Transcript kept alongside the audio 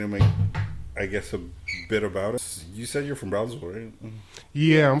make, I guess, a bit about it. You said you're from Brownsville, right?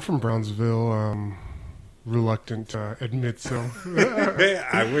 Yeah, I'm from Brownsville. Reluctant to admit so.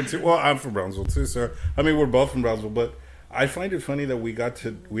 I went to. Well, I'm from Brownsville too, so I mean we're both from Brownsville. But I find it funny that we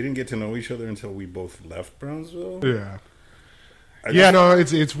didn't get to know each other until we both left Brownsville. Yeah. No,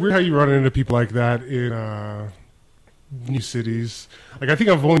 it's weird how you run into people like that in new cities. Like I think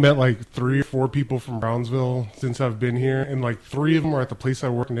I've only met like 3 or 4 people from Brownsville since I've been here, and like 3 of them are at the place I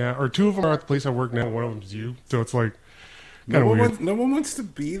work now, or 2 of them are at the place I work now. One of them's you, so it's like. No one wants to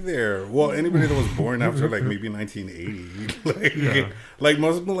be there. Well, anybody that was born after like maybe 1980, like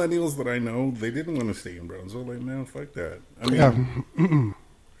most millennials that I know, they didn't want to stay in Brownsville. Like, man, fuck that. I mean,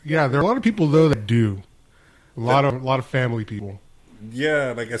 yeah, there are a lot of people though that do. A lot of family people.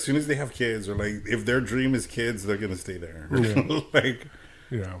 Yeah, like as soon as they have kids, or like if their dream is kids, they're gonna stay there.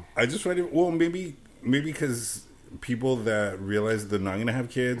 Yeah, I just find it. Well, maybe because people that realize they're not gonna have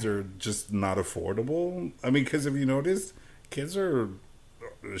kids are just not affordable. I mean, because if you notice. Kids are a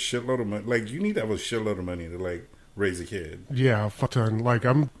shitload of money. Like, you need to have a shitload of money to, like, raise a kid. Yeah, a fuck ton. Like,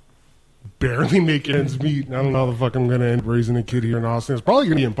 I'm barely making ends meet. I don't know how the fuck I'm going to end up raising a kid here in Austin. It's probably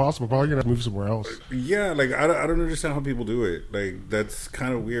going to be impossible. Probably going to have to move somewhere else. Yeah, like, I don't understand how people do it. Like, that's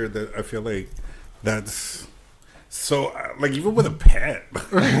kind of weird that I feel like that's... So, like, even with a pet,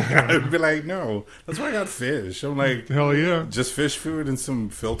 I'd be like, no. That's why I got fish. I'm like... Hell yeah. Just fish food and some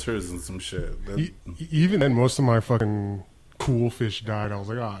filters and some shit. Even then, most of my fucking... cool fish died. I was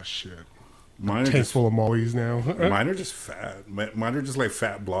like, oh shit. Mine are tanks full of mollies now. Mine are just fat. Mine are just like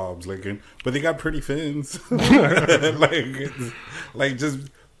fat blobs, like, but they got pretty fins. like just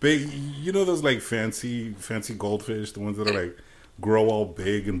big. You know those like fancy goldfish, the ones that are like grow all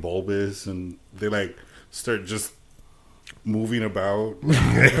big and bulbous, and they like start just moving about,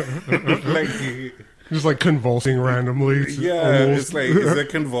 like. Just like convulsing randomly. Yeah, almost. It's like, is it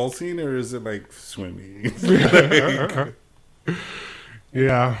convulsing or is it like swimming? Like,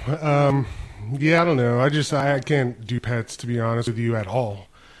 yeah, I don't know. I can't do pets, to be honest with you, at all.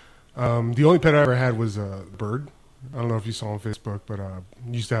 The only pet I ever had was a bird. I don't know if you saw on Facebook, but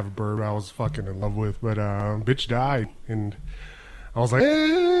used to have a bird I was fucking in love with, but bitch died, and I was like, I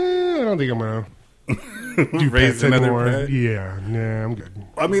don't think I'm gonna do raise pets another anymore. pet. Yeah, nah, I'm good.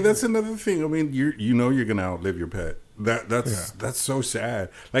 I mean, that's another thing. I mean, you're gonna outlive your pet. That's so sad.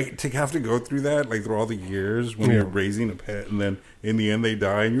 Like to have to go through that, like through all the years when you're raising a pet, and then in the end they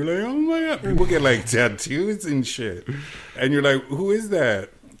die, and you're like, oh my god. People get like tattoos and shit, and you're like, who is that?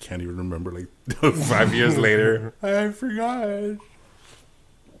 Can't even remember. Like 5 years later, I forgot.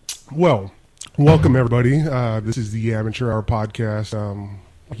 Well, welcome everybody. This is the Amateur Hour podcast.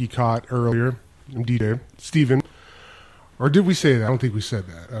 He caught earlier. I'm DJ Steven. Or did we say that? I don't think we said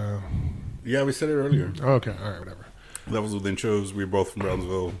that. Yeah, we said it earlier. Okay, all right, whatever. That was with intros. We were both from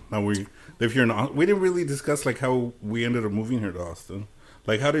Brownsville. Now we live here in Austin. We didn't really discuss like how we ended up moving here to Austin.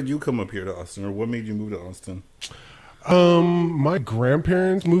 Like, how did you come up here to Austin, or what made you move to Austin? My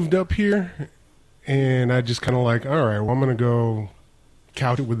grandparents moved up here, and I just kind of like, all right, well, I'm gonna go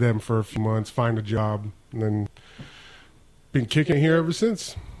couch it with them for a few months, find a job, and then been kicking it here ever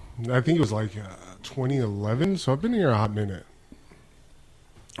since. I think it was like 2011, so I've been here a hot minute.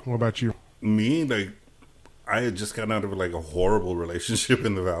 What about you? Me, like, I had just gotten out of like a horrible relationship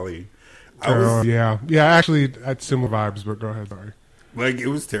in the Valley. Yeah. Actually, I had similar vibes, but go ahead. Sorry. Like, it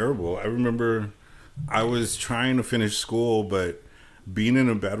was terrible. I remember I was trying to finish school, but being in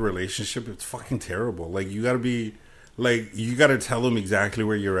a bad relationship, it's fucking terrible. Like, you gotta tell them exactly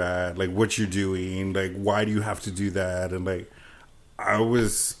where you're at, like what you're doing, like why do you have to do that, and like I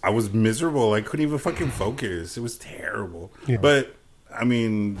was miserable. I couldn't even fucking focus. It was terrible. Yeah. But I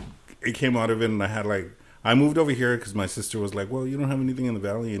mean, it came out of it, and I moved over here because my sister was like, well, you don't have anything in the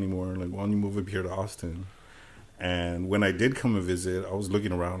Valley anymore. Like, why don't you move up here to Austin? And when I did come and visit, I was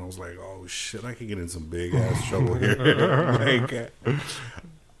looking around. I was like, oh, shit, I could get in some big-ass trouble here.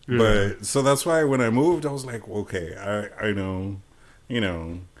 But, so that's why when I moved, I was like, okay, I know, you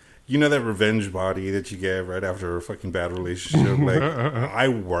know that revenge body that you get right after a fucking bad relationship? Like, I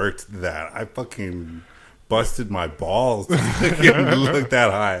worked that. I fucking busted my balls to look that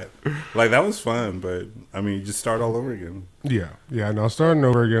hot. Like, that was fun, but I mean, you just start all over again. No, starting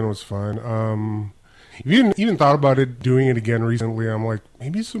over again was fun. Even thought about doing it again recently. I'm like,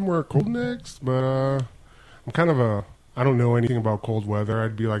 maybe somewhere cold next, but I'm kind of I don't know anything about cold weather.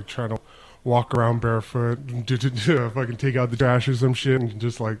 I'd be like trying to walk around barefoot to fucking take out the trash or some shit and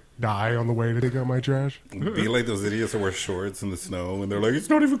just like die on the way to take out my trash. Be like those idiots that wear shorts in the snow and they're like, it's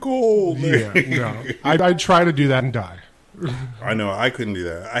not even cold. Yeah, no. I'd try to do that and die. I know, I couldn't do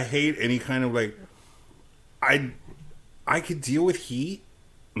that. I hate any kind of like, I could deal with heat,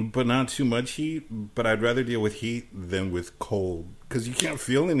 but not too much heat. But I'd rather deal with heat than with cold because you can't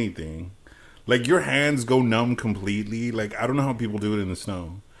feel anything. Like your hands go numb completely. Like I don't know how people do it in the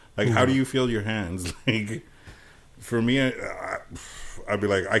snow. Like how do you feel your hands? Like for me, I'd be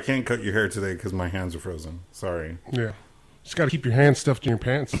like, I can't cut your hair today because my hands are frozen. Sorry. Yeah. Just got to keep your hands stuffed in your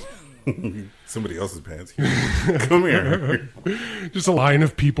pants. Somebody else's pants. Come here. Just a line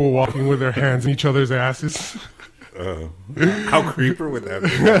of people walking with their hands in each other's asses. How creeper would that be?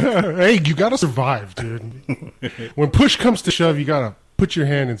 Hey, you got to survive, dude. When push comes to shove, you got to put your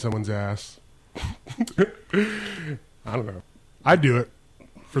hand in someone's ass. I don't know. I do it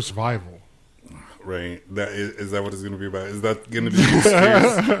for survival. Right. That is that what it's going to be about? Is that going to be the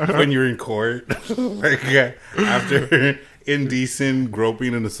excuse when you're in court? Like after indecent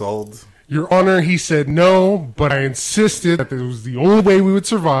groping and assault? Your Honor, he said no, but I insisted that it was the only way we would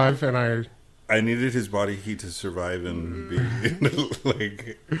survive, and I needed his body heat to survive and be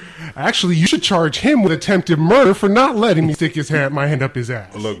like. Actually, you should charge him with attempted murder for not letting me stick my hand up his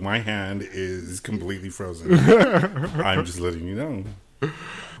ass. Look, my hand is completely frozen. I'm just letting you know.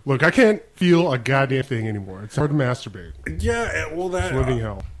 Look, I can't feel a goddamn thing anymore. It's hard to masturbate. Yeah, well, that it's living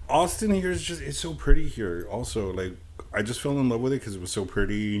hell. Austin here is just—it's so pretty here. Also, like, I just fell in love with it because it was so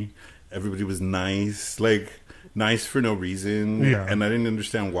pretty. Everybody was nice, like nice for no reason. Yeah, and I didn't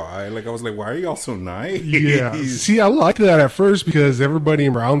understand why. Like, I was like, why are y'all so nice? Yeah. See, I liked that at first because everybody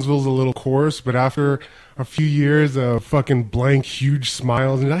in Brownsville's a little coarse, but after a few years of fucking blank, huge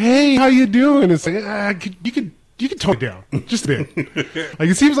smiles and like, hey, how you doing? It's like you could tone it down just a bit. Like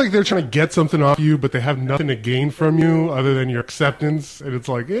it seems like they're trying to get something off you, but they have nothing to gain from you other than your acceptance. And it's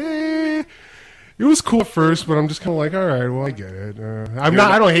like, it was cool at first, but I'm just kind of like, all right, well, I get it. I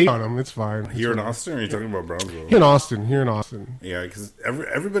don't hate on them. It's fine. Here in Austin, or are you talking about Brownsville? Here in Austin. Yeah, because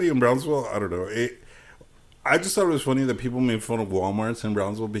everybody in Brownsville, I don't know. I just thought it was funny that people made fun of Walmarts in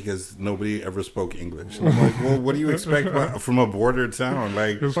Brownsville because nobody ever spoke English. And I'm like, well, what do you expect from a border town?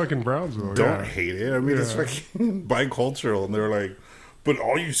 Like, it's fucking Brownsville. Don't hate it. I mean, it's fucking bicultural, and they're like, but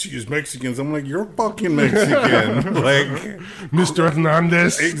all you see is Mexicans. I'm like, you're fucking Mexican. Like, Mr.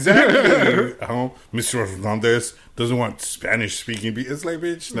 Hernandez. Exactly. Mr. Hernandez doesn't want Spanish-speaking people. It's like,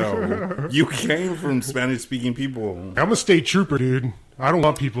 bitch, no. You came from Spanish-speaking people. I'm a state trooper, dude. I don't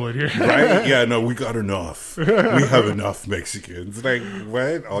want people in here. Right? Yeah, no, we got enough. We have enough Mexicans. Like,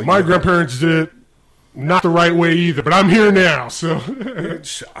 what? My grandparents did it not the right way either, but I'm here now, so.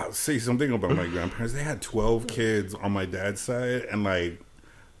 I'll say something about my grandparents. They had 12 kids on my dad's side and like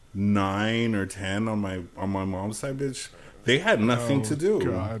 9 or 10 on my mom's side, bitch. They had nothing to do.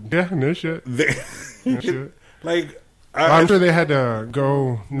 God. Yeah, no shit. No shit. Like, I'm sure they had to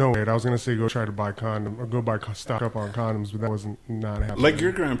go. No, wait. I was gonna say go try to buy condom or go stock up on condoms, but that wasn't not happening. Like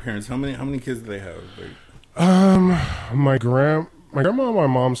your grandparents, how many kids did they have? Like, my grandma on my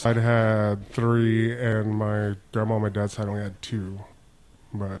mom's side had 3, and my grandma on my dad's side only had 2,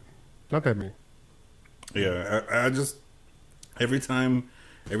 but not that many. Yeah, I just every time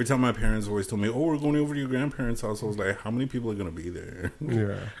my parents always told me, "Oh, we're going over to your grandparents' house." I was like, "How many people are going to be there?"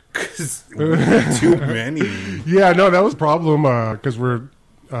 Yeah, because too many. Yeah, no, that was a problem because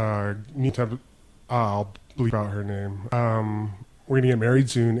I'll bleep out her name. We're gonna get married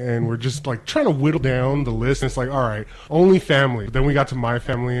soon, and we're just like trying to whittle down the list. And it's like, all right, only family. But then we got to my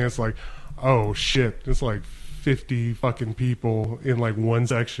family, and it's like, oh shit, it's like 50 fucking people in like one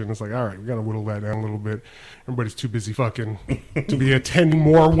section. It's like, all right, we gotta whittle that down a little bit. Everybody's too busy fucking to be attending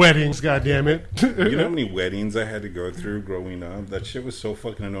more weddings. God damn it! You know how many weddings I had to go through growing up? That shit was so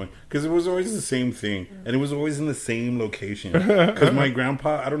fucking annoying because it was always the same thing, and it was always in the same location. Because my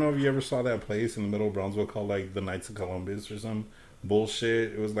grandpa, I don't know if you ever saw that place in the middle of Brownsville called like the Knights of Columbus or some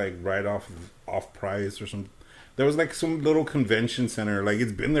bullshit. It was like right off Price or some. There was like some little convention center. Like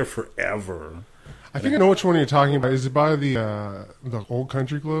it's been there forever. I think I know which one you're talking about. Is it by the old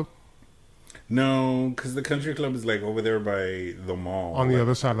country club? No, because the country club is like over there by the mall. On the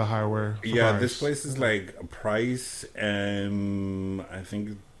other side of the highway. Yeah, this place is like Price and I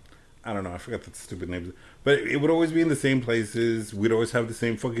think, I don't know, I forgot the stupid names. But it would always be in the same places. We'd always have the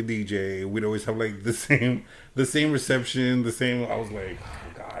same fucking DJ. We'd always have like the same reception, the same. I was like,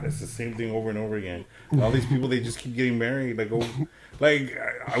 oh God, it's the same thing over and over again. All these people, they just keep getting married. Like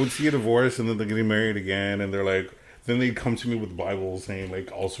I would see a divorce and then they're getting married again, and they're like, then they'd come to me with Bibles saying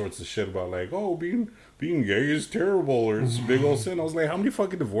like all sorts of shit about like, oh, being gay is terrible or it's a big old sin. I was like, how many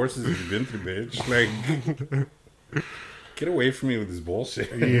fucking divorces have you been through, bitch? Like, get away from me with this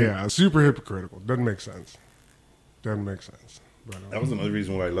bullshit. Yeah, super hypocritical. Doesn't make sense. But, that was another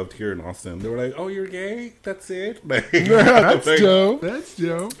reason why I loved here in Austin. They were like, "Oh, you're gay? That's it? Like, that's like, dope. That's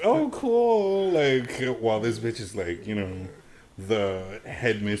dope. Oh, cool. Like, while this bitch is like, you know, the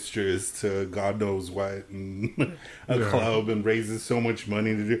headmistress to God knows what and a club and raises so much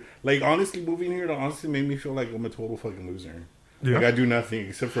money to do. Like, honestly, moving here to Austin made me feel like I'm a total fucking loser. Yeah. Like, I do nothing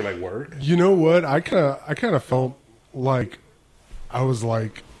except for like work. You know what? I kind of felt like I was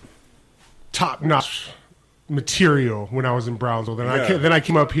like top notch material when I was in Brownsville. Then I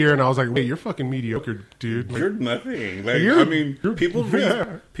came up here and I was like, wait, you're fucking mediocre, dude. Like, you're nothing. Like,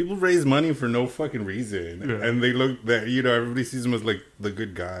 people raise money for no fucking reason, and they look that everybody sees them as like the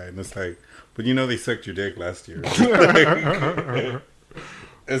good guy, and it's like, but they sucked your dick last year.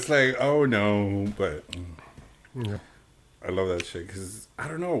 It's like, oh no, but I love that shit because I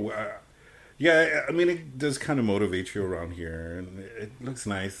don't know. Yeah, I mean, it does kind of motivate you around here, and it looks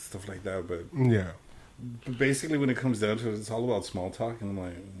nice, stuff like that. But but basically, when it comes down to it, it's all about small talk, and I'm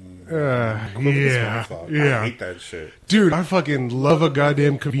like, small talk. I hate that shit, dude. I fucking love a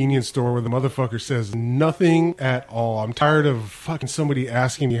goddamn convenience store where the motherfucker says nothing at all. I'm tired of fucking somebody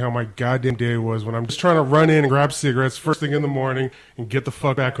asking me how my goddamn day was when I'm just trying to run in and grab cigarettes first thing in the morning and get the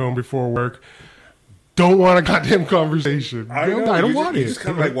fuck back home before work. Don't want a goddamn conversation. I don't want it. You just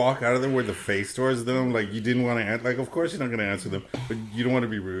kind of like walk out of there where the face towards them. Like, you didn't want to answer. Like, of course you're not going to answer them, but you don't want to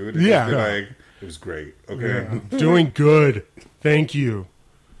be rude. And just be like, it was great. Okay. Yeah. Doing good. Thank you.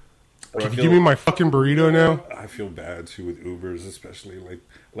 Can you give me my fucking burrito now? I feel bad too with Ubers, especially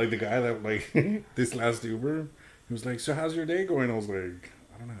like the guy that like this last Uber, he was like, so how's your day going? I was like,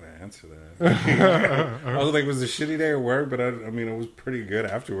 I don't know how to answer that. I was like, it was a shitty day at work, but I mean, it was pretty good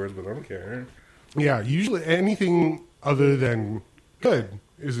afterwards, but I don't care. Yeah, usually anything other than good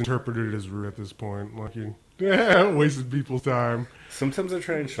is interpreted as rude at this point. Like, you wasted people's time. Sometimes I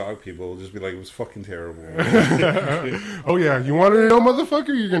try and shock people. Just be like, it was fucking terrible. Oh, yeah. You want to know,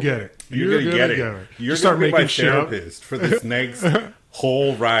 motherfucker? You're going to get it. You're going to get it. You're going to be my therapist for this next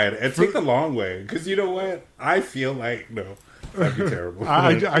whole ride. And take the long way. Because you know what? I feel like, no, that'd be terrible.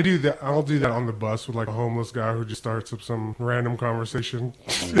 I do that. I'll do that on the bus with like a homeless guy who just starts up some random conversation.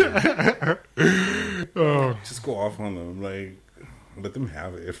 Just go off on them. Like, let them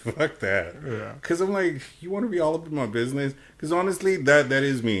have it. Fuck that. Yeah. Because I'm like, you want to be all up in my business? Because honestly, that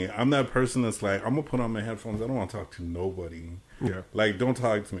is me. I'm that person that's like, I'm going to put on my headphones. I don't want to talk to nobody. Yeah. Like, don't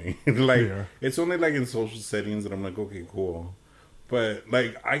talk to me. It's only like in social settings that I'm like, okay, cool. But,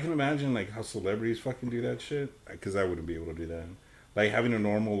 like, I can imagine, like, how celebrities fucking do that shit. Because I wouldn't be able to do that. Like, having a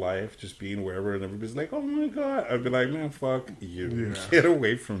normal life, just being wherever, and everybody's like, oh, my God. I'd be like, man, fuck you. Yeah. Get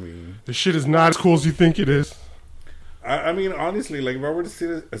away from me. This shit is not as cool as you think it is. I mean, honestly, like, if I were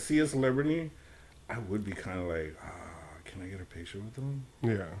to see a celebrity, I would be kind of like, can I get a picture with them?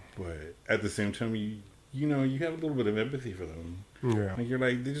 Yeah. But at the same time, you know, you have a little bit of empathy for them. Yeah. Like, you're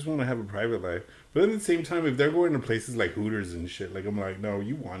like, they just want to have a private life. But at the same time, if they're going to places like Hooters and shit, like, I'm like, no,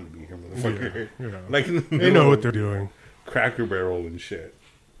 you want to be here, motherfucker. Yeah. Like, they know what they're doing. Cracker Barrel and shit.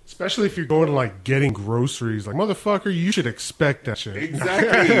 Especially if you're going to, like, getting groceries. Like, motherfucker, you should expect that shit.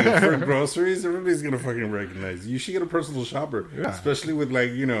 Exactly. For groceries, everybody's going to fucking recognize you. You should get a personal shopper. Yeah. Especially with,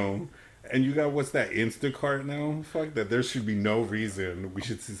 like, you know... And you got, what's that, Instacart now? Fuck that. There should be no reason we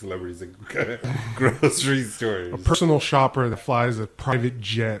should see celebrities at grocery stores. A personal shopper that flies a private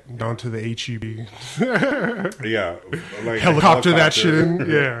jet down to the HEB. Yeah. Like helicopter that shit in.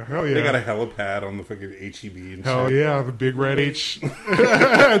 Yeah. Hell yeah. They got a helipad on the fucking HEB and hell shit. Yeah. The big red H.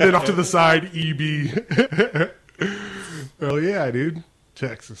 And then off to the side, EB. Hell yeah, dude.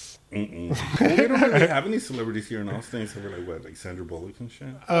 Texas. Well, we don't really have any celebrities here in Austin, except for like Sandra Bullock and shit.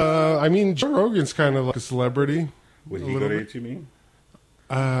 I mean, Joe Rogan's kind of like a celebrity. Would he go to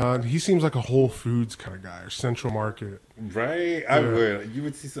HEB? He seems like a Whole Foods kind of guy, or Central Market. Right? I would. You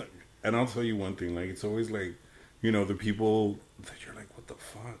would see some, and I'll tell you one thing. Like, it's always like, you know, the people that you're like, what the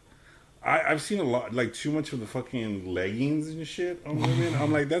fuck? I've seen a lot, like, too much of the fucking leggings and shit on women.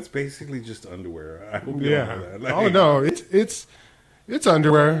 I'm like, that's basically just underwear. I hope you don't know that. Like, oh no, it's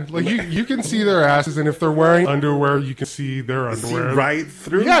underwear. Like, you can see their asses, and if they're wearing underwear, you can see their underwear. See right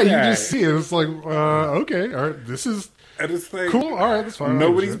through that. You just see it. It's like, okay, all right, this is and it's like, cool. All right, that's fine.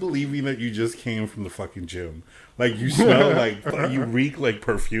 Nobody's believing that you just came from the fucking gym. Like, you smell like, you reek like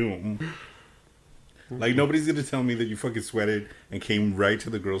perfume. Like, nobody's going to tell me that you fucking sweated and came right to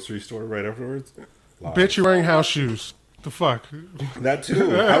the grocery store right afterwards. Lie. Bitch, you're wearing house shoes. The fuck? That too.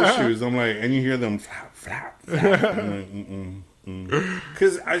 House shoes. I'm like, and you hear them flap, flap, flap. I'm like,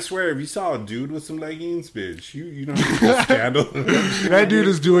 Because I swear, if you saw a dude with some leggings, bitch, you know how scandal. That dude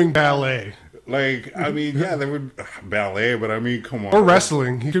is doing ballet. Like, I mean, yeah, they would ballet, but I mean, come on. Or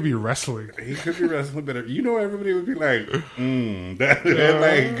wrestling. He could be wrestling. He could be wrestling, but you know, everybody would be like,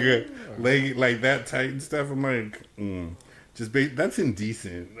 like that tight and stuff. I'm like, that's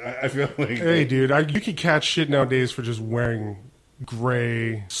indecent. I feel like, hey, dude, you can catch shit nowadays for just wearing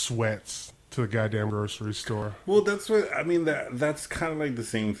gray sweats to the goddamn grocery store. Well, that's what I mean. That's kind of like the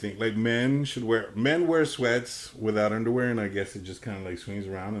same thing. Like men wear sweats without underwear, and I guess it just kind of like swings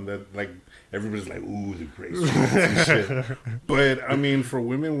around, and that like everybody's like, ooh, the gray sweats and shit. But I mean, for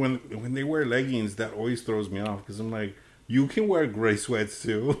women, when they wear leggings, that always throws me off because I'm like, you can wear gray sweats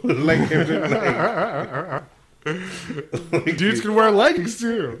too. like dudes can wear leggings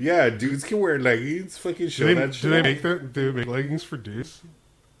too. Yeah, dudes can wear leggings. Fucking show that shit. Do they make that? Do they make leggings for dudes?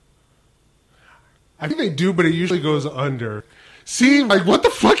 I think they do, but it usually goes under. See, like, what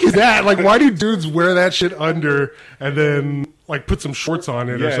the fuck is that? Like, why do dudes wear that shit under and then, like, put some shorts on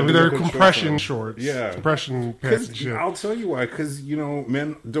it or something? They're compression shorts. Yeah. Compression pants and shit. I'll tell you why. Because, you know,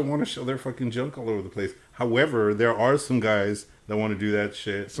 men don't want to show their fucking junk all over the place. However, there are some guys that want to do that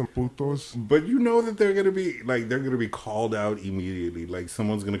shit. Some putos. But you know that they're going to be called out immediately. Like,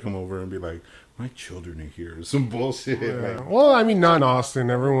 someone's going to come over and be like, my children are here. Some bullshit. Yeah. Like, well, I mean, not in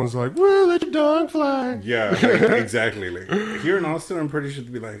Austin. Everyone's like, well, let your dog fly. Yeah, like, exactly. Like, here in Austin, I'm pretty sure to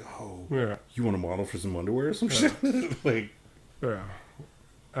be like, oh, yeah, you want to model for some underwear or some shit? Like, yeah.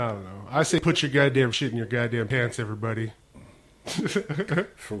 I don't know. I say put your goddamn shit in your goddamn pants, everybody.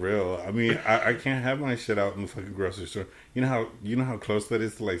 For real. I mean, I can't have my shit out in the fucking grocery store. You know how close that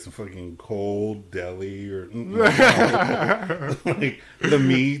is to like some fucking cold deli or like the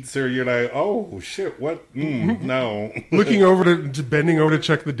meats, or you're like, oh shit, what? No. Looking over to bending over to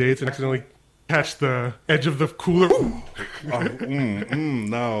check the dates and accidentally catch the edge of the cooler.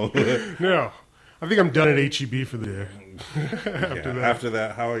 No. No. I think I'm done at HEB for the day. After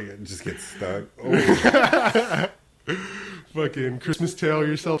that, how are you? Just get stuck. Oh. Fucking Christmas tail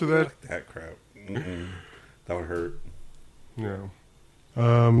yourself to that. That crap. That would hurt. Yeah.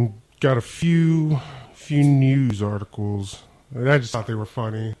 Got a few news articles. I just thought they were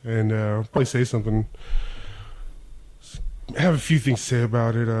funny, and probably say something. I have a few things to say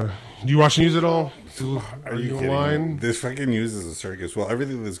about it. Do you watch news at all? Are you online? This fucking news is a circus. Well,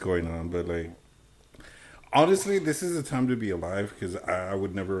 everything that's going on, but like, honestly, this is a time to be alive because I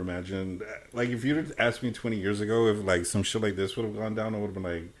would never imagine. Like, if you'd asked me 20 years ago if like some shit like this would have gone down, I would have been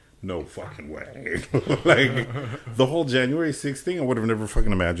like, no fucking way. Like, the whole January 6th thing, I would have never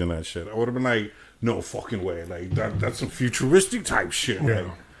fucking imagined that shit. I would have been like, no fucking way. Like, that's some futuristic type shit. Yeah.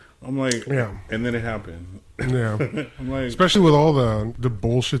 Like, I'm like, yeah. And then it happened. Yeah. I'm like, especially with all the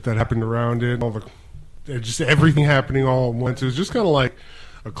bullshit that happened around it, all the just everything happening all at once. It was just kind of like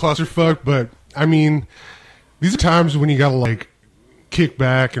a clusterfuck. But I mean, these are times when you gotta like kick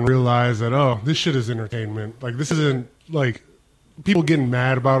back and realize that, oh, this shit is entertainment. Like, this isn't like people getting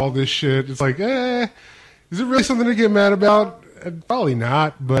mad about all this shit. It's like, is it really something to get mad about? Probably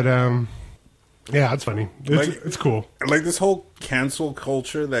not, but yeah, it's funny. It's cool. Like, this whole cancel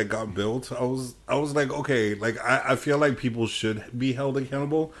culture that got built, I was like, okay, like I feel like people should be held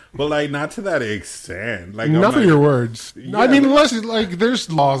accountable, but like not to that extent. Like, not for your words. Yeah, I mean, unless like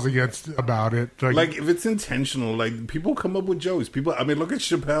there's laws about it. Like if it's intentional, like people come up with jokes. People, I mean, look at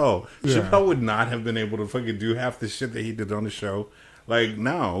Chappelle. Yeah. Chappelle would not have been able to fucking do half the shit that he did on the show. Like,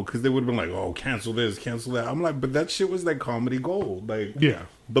 now, because they would have been like, oh, cancel this, cancel that. I'm like, but that shit was like comedy gold. Like, yeah.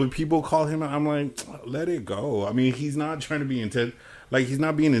 But people call him, I'm like, let it go. I mean, he's not trying to be he's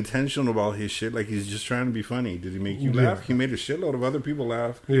not being intentional about his shit. Like, he's just trying to be funny. Did he make you laugh? He made a shitload of other people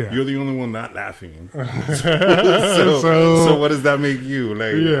laugh. Yeah. You're the only one not laughing. so what does that make you?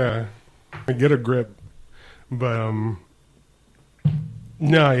 Like, yeah. Get a grip. But,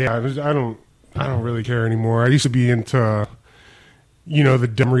 no, yeah, I don't really care anymore. I used to be into, you know, the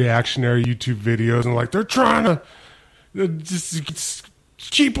dumb reactionary YouTube videos, and like, they're trying to just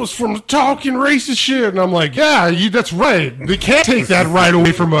keep us from talking racist shit. And I'm like, yeah, that's right. They can't take that right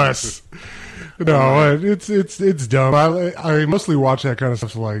away from us. No, it's dumb. I mostly watch that kind of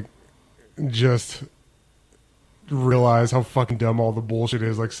stuff to like just realize how fucking dumb all the bullshit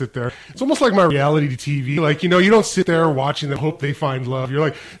is. Like, sit there. It's almost like my reality TV. Like, you know, you don't sit there watching them hope they find love. You're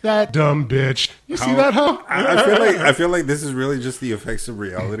like, that dumb bitch. You see that, huh? I feel like this is really just the effects of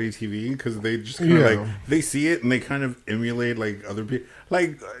reality TV, because they just kind of like, they see it and they kind of emulate like other people.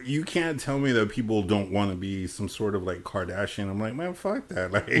 Like, you can't tell me that people don't want to be some sort of like Kardashian. I'm like, man, fuck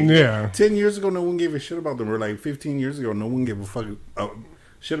that. Like, 10 years ago, no one gave a shit about them. Or like 15 years ago, no one gave a fuck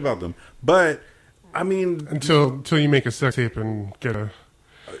shit about them. But I mean, until you make a sex tape and get a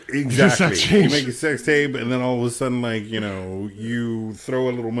exactly, you make a sex tape, and then all of a sudden, like, you know, you throw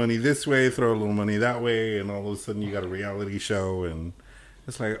a little money this way, throw a little money that way, and all of a sudden you got a reality show, and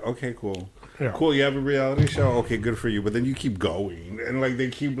it's like, okay, cool, cool, you have a reality show, okay, good for you, but then you keep going, and like they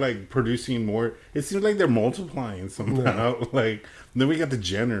keep like producing more. It seems like they're multiplying somehow. Like, then we got the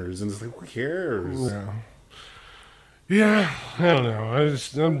Jenners, and it's like, who cares? Yeah, I don't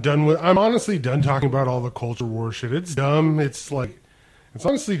know. I'm done with. I'm honestly done talking about all the culture war shit. It's dumb. It's like, it's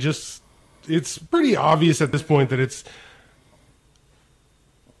honestly just. It's pretty obvious at this point that it's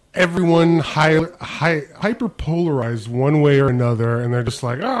everyone hyper polarized one way or another, and they're just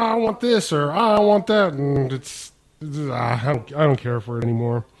like, oh, I want this or I want that, and I don't care for it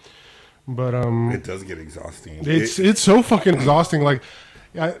anymore. But It does get exhausting. it's so fucking exhausting.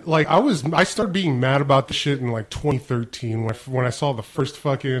 I started being mad about the shit in like 2013 when I saw the first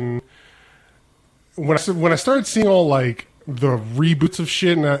fucking when I started seeing all like the reboots of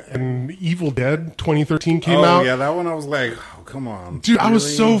shit and Evil Dead 2013 came out. Oh yeah, that one I was like, oh come on, dude, really? I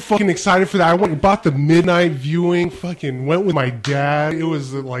was so fucking excited for that. I went and bought the midnight viewing. Fucking went with my dad. It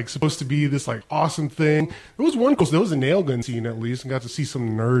was like supposed to be this like awesome thing. There was one cool. There was a nail gun scene at least, and got to see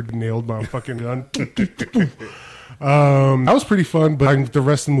some nerd nailed by a fucking gun. That was pretty fun, but the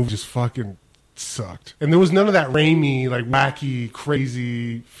rest of the movie just fucking sucked. And there was none of that Raimi, like wacky,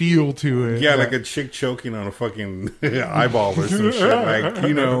 crazy feel to it. Yeah, like a chick choking on a fucking eyeball or some shit. Like,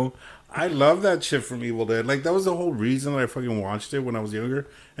 you know, I love that shit from Evil Dead. Like, that was the whole reason that I fucking watched it when I was younger.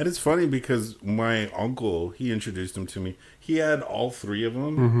 And it's funny because my uncle, he introduced them to me. He had all three of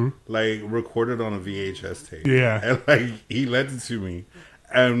them, like, recorded on a VHS tape. Yeah. And, like, he lent it to me.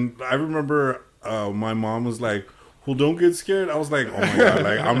 And I remember my mom was like, well, don't get scared. I was like, oh my God,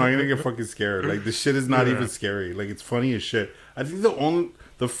 like, I'm not gonna get fucking scared. Like, this shit is not even scary. Like, it's funny as shit. I think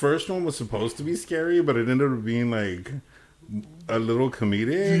the first one was supposed to be scary, but it ended up being like a little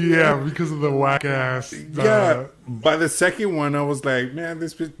comedic. Yeah, because of the whack ass. Yeah. By the second one, I was like, man,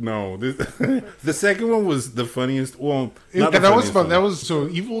 this bitch. No, this. The second one was the funniest. Well, not the funniest one. That was so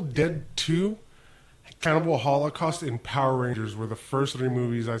Evil Dead 2, Cannibal Holocaust, and Power Rangers were the first three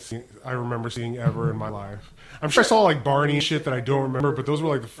movies I remember seeing ever in my life. I'm sure I saw like Barney and shit that I don't remember, but those were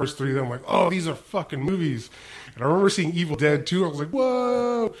like the first three that I'm like, oh, these are fucking movies. And I remember seeing Evil Dead 2. I was like,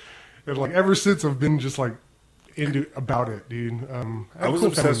 whoa. And like ever since I've been just like into about it, dude. I was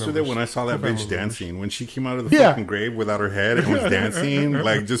obsessed with it when I saw that bitch dancing. When she came out of the fucking grave without her head and was dancing,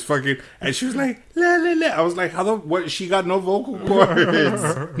 like just fucking, and she was like, la la la. I was like, what? She got no vocal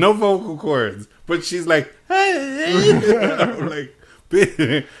cords, no vocal cords, but she's like, I'm like,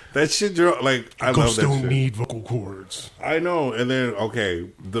 that shit, like, I love that shit. Don't need vocal cords. I know. And then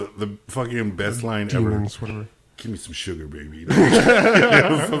the fucking best line Demons, ever. Whatever. Give me some sugar, baby.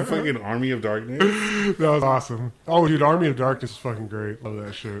 From fucking Army of Darkness. That was awesome. Oh, dude, Army of Darkness is fucking great. Love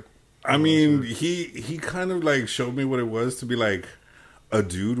that shit. I mean, he kind of like showed me what it was to be like a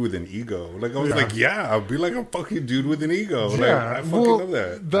dude with an ego. Like, I was like, yeah, I'll be like a fucking dude with an ego. Like, I fucking love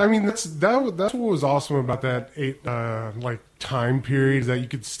that. I mean, that's what was awesome about that like time period, is that you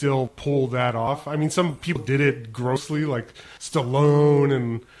could still pull that off. I mean, some people did it grossly, like Stallone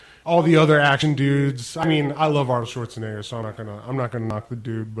and all the other action dudes. I mean, I love Arnold Schwarzenegger, so I'm not gonna knock the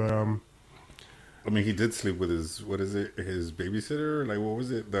dude, but I mean, he did sleep with his his babysitter. Like, what was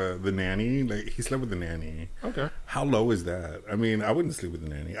it? The nanny. Like, he slept with the nanny. Okay. How low is that? I mean, I wouldn't sleep with the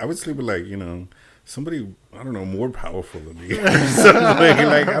nanny. I would sleep with, like, you know, somebody, I don't know, more powerful than me. Something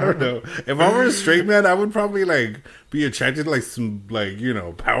like, I don't know. If I were a straight man, I would probably like be attracted to like some, like, you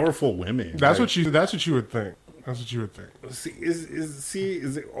know, powerful women. That's like, what you would think. That's what you would think. See,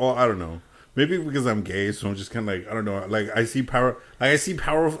 is it? Oh, I don't know. Maybe because I'm gay, so I'm just kind of like, I don't know. Like, I see power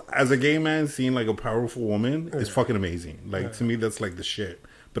as a gay man. Seeing like a powerful woman is fucking amazing. Like, to me, that's like the shit.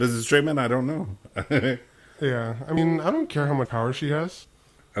 But as a straight man, I don't know. Yeah, I mean, I don't care how much power she has.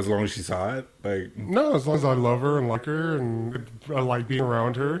 As long as she saw it, like, no, as long as I love her and like her and I like being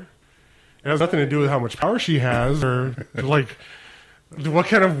around her. It has nothing to do with how much power she has or like what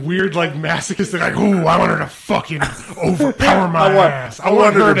kind of weird like masochist like, oh, I want her to fucking overpower my ass. I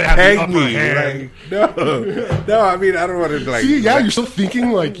want her to peg me. Like, no, I mean, I don't want to like. See, yeah, you're still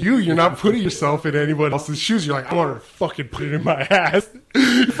thinking like you're not putting yourself in anybody else's shoes. You're like, I want her to fucking put it in my ass.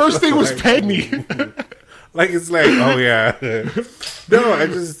 First thing was peg me. Like, it's like, oh yeah. No,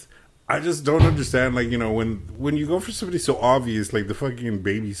 I just don't understand, like, you know, when you go for somebody so obvious, like the fucking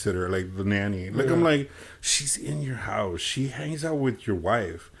babysitter, like the nanny, like, I'm like, she's in your house, she hangs out with your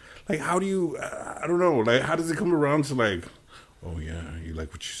wife, like, how do you, I don't know, like, how does it come around to like, oh yeah, you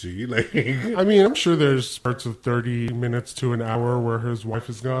like what you see, like, I mean, I'm sure there's parts of 30 minutes to an hour where his wife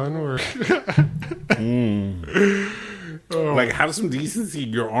is gone, or like, have some decency.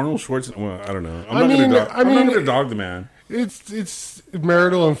 You're Arnold Schwarzenegger. Well, I don't know. I'm not gonna dog the man. It's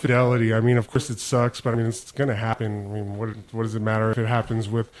marital infidelity. I mean, of course it sucks, but I mean, it's gonna happen. I mean, what does it matter if it happens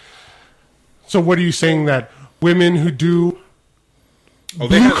with? So, what are you saying, that women who do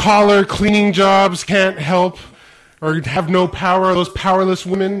blue collar cleaning jobs can't help or have no power? Those powerless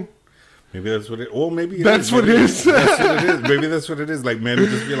women. Maybe that's what it. Well, maybe That's what it is. That's what it is. Maybe that's what it is. Like men would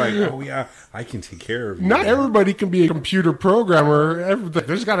just be like, "Oh yeah, I can take care of you." Not everybody can be a computer programmer.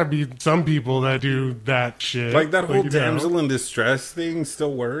 There's got to be some people that do that shit. Like that whole you know. damsel in distress thing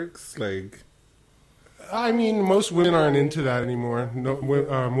still works. Like, I mean, most women aren't into that anymore. No,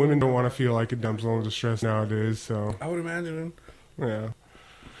 women don't want to feel like a damsel in distress nowadays. So I would imagine. yeah.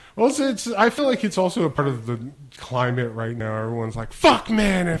 Well, it's. I feel like it's also a part of the climate right now. Everyone's like, "Fuck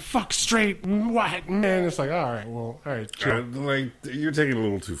man" and "fuck straight white man." It's like, all right, chill. Like you're taking it a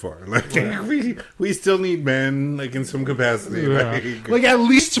little too far. Like we still need men, like in some capacity. Yeah. Like at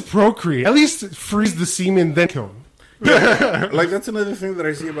least to procreate, at least freeze the semen, then kill him. Like that's another thing that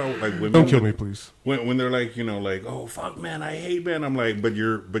I see about like women. Don't kill me, please. When they're like, you know, like, oh fuck, man, I hate men. I'm like, but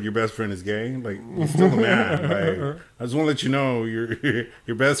your best friend is gay. Like, you're still a man. Like, I just want to let you know,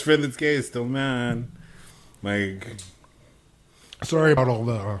 your best friend that's gay is still a man. Like, sorry about all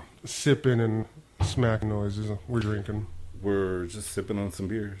the sipping and smack noises we're drinking. We're just sipping on some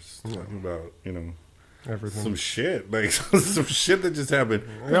beers, talking about, you know, Everything. some shit, like some shit that just happened.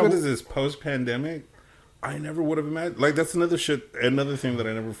 Yeah. What is this post-pandemic? I never would have imagined. Like that's another thing that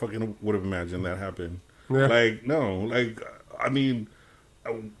I never fucking would have imagined that happened. Yeah. Like no, like I mean,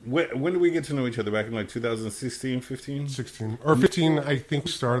 when did we get to know each other? Back in like 2016, 15? 16 or 15. I think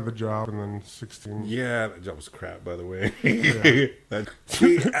we started the job, and then 16. Yeah, that job was crap, by the way. Yeah.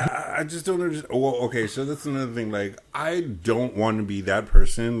 I just don't understand. Well, okay, so that's another thing. Like, I don't want to be that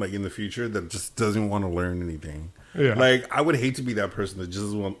person, like in the future, that just doesn't want to learn anything. Yeah. Like, I would hate to be that person that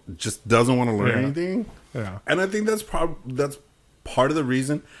just doesn't want to learn anything. Yeah. And I think that's part of the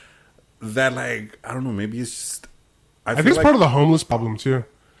reason that, like, I don't know, maybe it's just. I think it's part of the homeless problem too.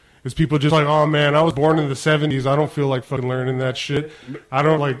 Is people just like, oh man, I was born in the 70s. I don't feel like fucking learning that shit. I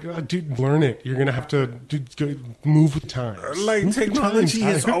don't like, dude, learn it. You're gonna have to move with times. Like technology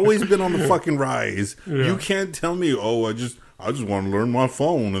has always been on the fucking rise. Yeah. You can't tell me, oh, I just want to learn my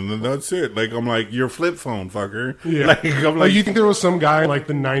phone and then that's it. Like I'm like, your flip phone, fucker. Yeah. Like I'm like you think there was some guy in like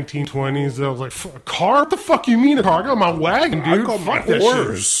the 1920s that was like, a car? What the fuck you mean a car? I got my wagon, dude. I got my Fuck that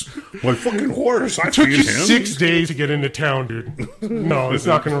horse. My fucking horse. I It took feed you him. 6 days to get into town, dude. No, it's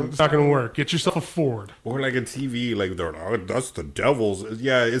not gonna work. Get yourself a Ford. Or like a TV, like they're oh, that's the devil's.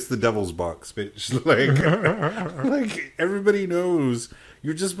 Yeah, it's the devil's box, bitch. Like, like everybody knows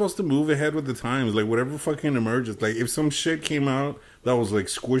you're just supposed to move ahead with the times. Like whatever fucking emerges. Like if some shit came out that was like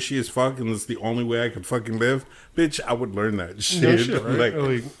squishy as fuck and that's the only way I could fucking live, bitch, I would learn that shit. No shit, right?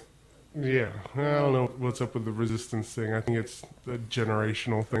 Like, yeah, I don't know what's up with the resistance thing. I think it's a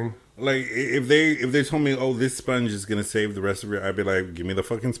generational thing. like if they told me, oh, this sponge is gonna save the rest of your, I'd be like, give me the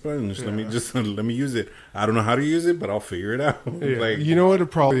fucking sponge. Yeah. Let me use it. I don't know how to use it, but I'll figure it out. Yeah. Like You know what it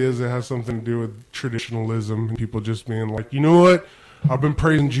probably is? It has something to do with traditionalism and people just being like, you know what? I've been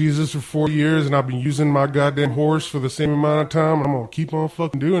praising Jesus for 4 years and I've been using my goddamn horse for the same amount of time. I'm going to keep on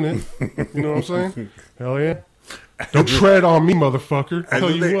fucking doing it. You know what I'm saying? Hell yeah. Don't tread on me, motherfucker. I'll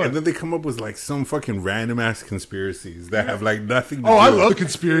tell you what. And then they come up with like some fucking random ass conspiracies that have like nothing to Oh, do I with love the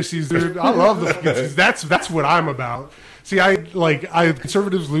conspiracies, dude. I love the conspiracies. That's what I'm about. See,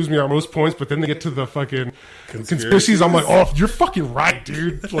 conservatives lose me on most points, but then they get to the fucking conspiracies. I'm like, oh, you're fucking right,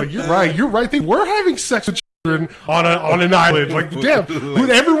 dude. Like, you're right. They were having sex with children on an island. Like, damn.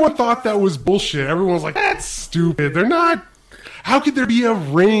 Everyone thought that was bullshit. Everyone was like, that's stupid. They're not. How could there be a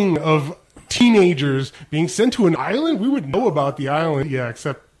ring of teenagers being sent to an island? We would know about the island. Yeah,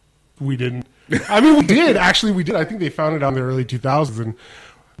 except we didn't. I mean, we did. Actually, we did. I think they found it out in the early 2000s, and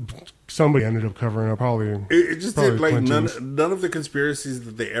somebody ended up covering it. Probably. It just probably did like Clintons. none of the conspiracies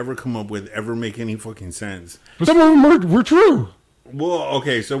that they ever come up with ever make any fucking sense. But some of them were true. Well,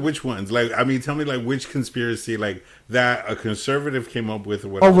 okay, so which ones? Like, I mean, tell me like which conspiracy like that a conservative came up with or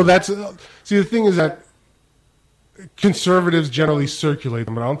whatever. Oh, well, that's... see, the thing is that conservatives generally circulate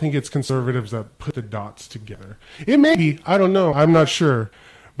them, but I don't think it's conservatives that put the dots together. It may be. I don't know. I'm not sure.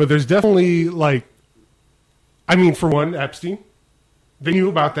 But there's definitely, like... I mean, for one, Epstein. They knew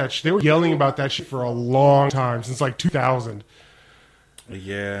about that shit. They were yelling about that shit for a long time, since like 2000.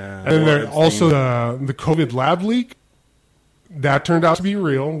 Yeah. And then there's Epstein. also the COVID lab leak. That turned out to be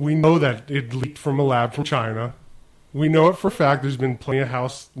real. We know that it leaked from a lab from China. We know it for a fact. There's been plenty of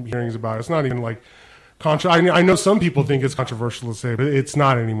House hearings about it. It's not even like I know some people think it's controversial to say, but it's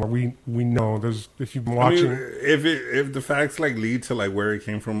not anymore. We know. There's if you've been watching. I mean, if the facts like lead to like where it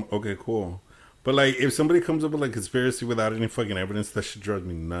came from, okay, cool. But like if somebody comes up with like conspiracy without any fucking evidence, that shit drives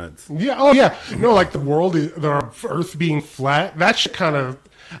me nuts. Yeah. Oh yeah. No, like the Earth being flat. That shit kind of.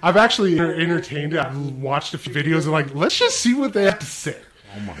 I've actually entertained it. I've watched a few videos and like, let's just see what they have to say.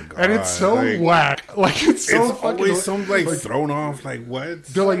 Oh my god! And it's so whack. Like it's so it's fucking always some like thrown off. Like what?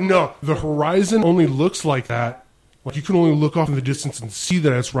 They're like, no, the horizon only looks like that. Like you can only look off in the distance and see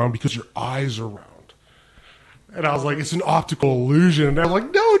that it's round because your eyes are round. And I was like, it's an optical illusion. And I'm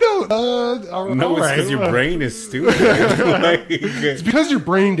like, no. No, it's because your brain is stupid. Like, it's because you're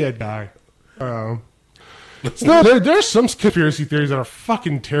brain dead, guy. It's not. There's some conspiracy theories that are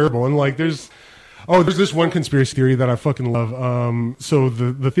fucking terrible, and like there's this one conspiracy theory that I fucking love. So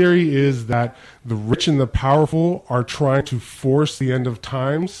the theory is that the rich and the powerful are trying to force the end of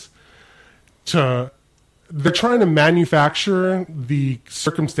times they're trying to manufacture the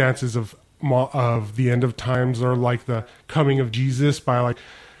circumstances of the end of times, or like the coming of Jesus, by like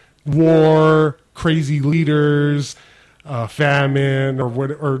war, crazy leaders, famine,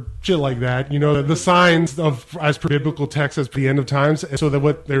 or shit like that. You know, the signs of as per biblical text as per the end of times. And so that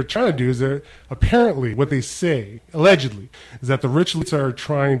what they're trying to do is apparently what they say allegedly is that the rich elites are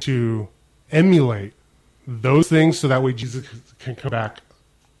trying to emulate those things so that way Jesus can come back.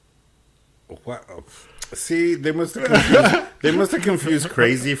 Wow. See, they must have confused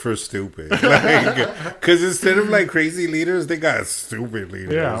crazy for stupid. Like, because instead of like crazy leaders, they got stupid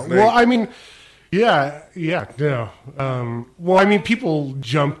leaders. Yeah. Like, Well, I mean, no. Well, I mean, people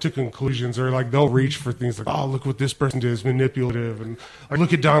jump to conclusions, or like they'll reach for things like, oh, look what this person did, is manipulative, and like,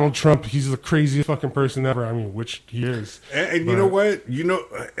 look at Donald Trump, he's the craziest fucking person ever. I mean, which he is. And you know what?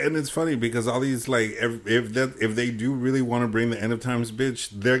 And it's funny because all these like, if they do really want to bring the end of times, bitch,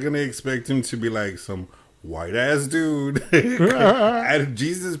 they're gonna expect him to be like some white ass dude, and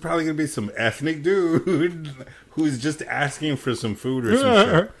Jesus is probably gonna be some ethnic dude who's just asking for some food or some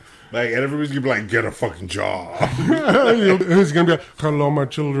shit. Like, and everybody's gonna be like, get a fucking job. He's gonna be like, hello, my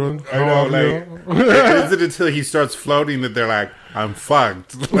children. I know, like, it isn't until he starts floating that they're like, I'm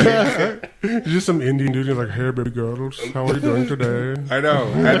fucked. Like, just some Indian dude, like, hey, baby girls, how are you doing today? I know.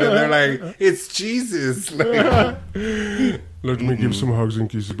 And then they're like, it's Jesus. Like, let me give some hugs and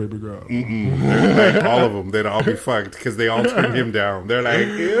kisses, baby girl. Like, all of them, they'd all be fucked because they all turned him down. They're like,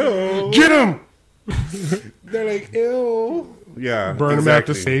 ew. Get him! They're like, ew. Yeah, burn him at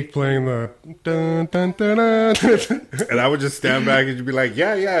the stake, playing the dun, dun, dun, dun. And I would just stand back and you'd be like,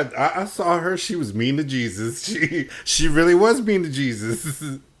 yeah, I saw her. She was mean to Jesus. She really was mean to Jesus.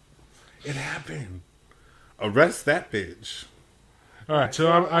 It happened. Arrest that bitch. All right,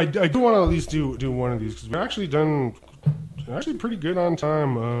 so I do want to at least do one of these because we're actually pretty good on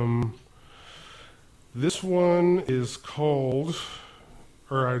time. This one is called,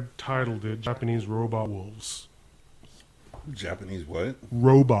 or I titled it, Japanese Robot Wolves. Japanese what?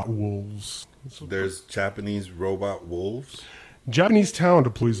 Robot wolves. There's Japanese robot wolves? Japanese town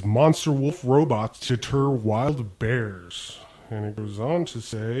deploys monster wolf robots to deter wild bears. And it goes on to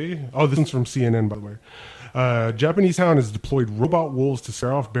say... Oh, this one's from CNN, by the way. Japanese town has deployed robot wolves to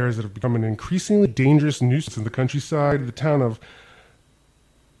scare off bears that have become an increasingly dangerous nuisance in the countryside. The town of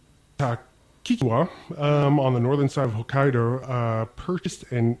Takiwa, on the northern side of Hokkaido, purchased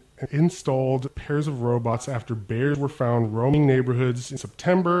and installed pairs of robots after bears were found roaming neighborhoods in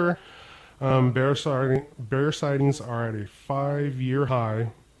September. Bear sightings are at a 5-year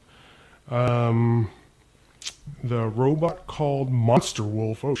high. The robot, called Monster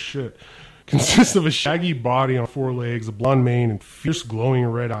Wolf, oh shit, consists of a shaggy body on 4 legs, a blonde mane, and fierce glowing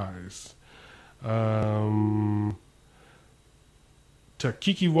red eyes.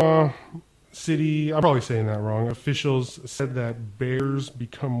 Takiwa City, I'm probably saying that wrong. Officials said that bears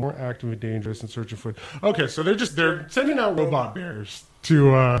become more active and dangerous in search of food. Okay, so they're sending out robot bears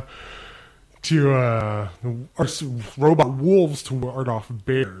or robot wolves to ward off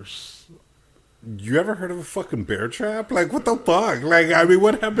bears. You ever heard of a fucking bear trap? Like, what the fuck? Like, I mean,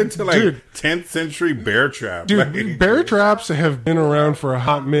 what happened to, like, 10th century bear trap? Dude, like, bear traps have been around for a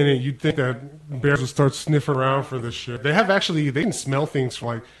hot minute. You'd think that bears would start sniffing around for this shit. They can smell things from,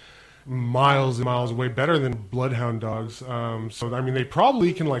 like, miles and miles away, better than bloodhound dogs. So, I mean, they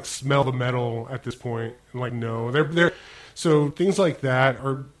probably can, like, smell the metal at this point. And, like, no. So, things like that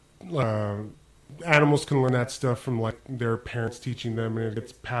are... animals can learn that stuff from, like, their parents teaching them, and it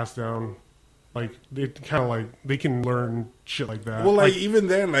gets passed down... Like, it kind of like, they can learn shit like that. Well, like, even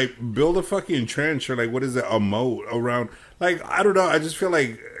then, like, build a fucking trench or, like, what is it, a moat around. Like, I don't know. I just feel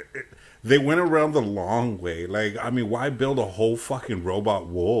like they went around the long way. Like, I mean, why build a whole fucking robot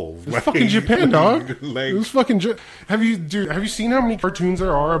wolf? It's like, fucking Japan, dog. Like, it's fucking... Have you seen how many cartoons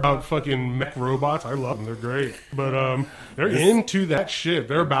there are about fucking mech robots? I love them. They're great. But, they're into that shit.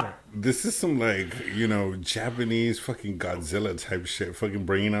 They're about it. This is some, like, you know, Japanese fucking Godzilla type shit. Fucking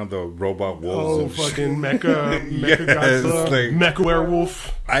bringing out the robot wolves. Oh, fucking mecha Godzilla. Like, mecha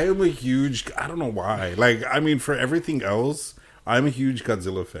werewolf. I am a huge... I don't know why. Like, I mean, for everything else, I'm a huge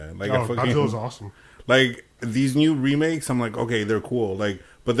Godzilla fan. Like, Oh, Godzilla's awesome. Like, these new remakes, I'm like, okay, they're cool. Like,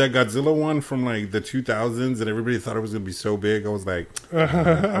 but that Godzilla one from, like, the 2000s, and everybody thought it was going to be so big, I was like,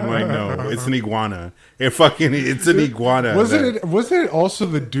 I'm like, no, it's an iguana. It's an iguana. Wasn't it also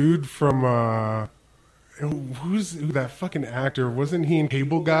the dude from, who's that fucking actor? Wasn't he in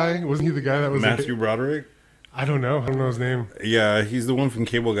Cable Guy? Wasn't he the guy that was Matthew Broderick? I don't know his name. Yeah, he's the one from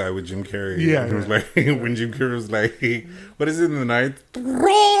Cable Guy with Jim Carrey. Yeah, it was like when Jim Carrey was like, "What is it in the night?"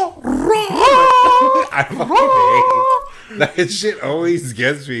 I fucking hate that shit. Always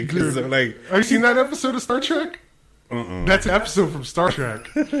gets me because I'm like, have you seen that episode of Star Trek? That's an episode from Star Trek.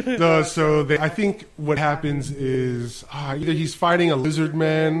 I think what happens is either he's fighting a lizard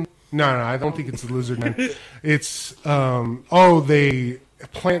man. No, I don't think it's a lizard man. It's they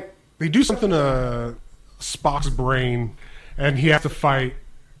do something to Spock's brain, and he has to fight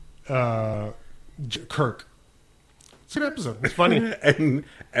Kirk. It's a good episode. It's funny. and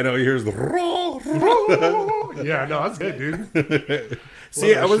all you hear is the yeah, no, that's good, dude.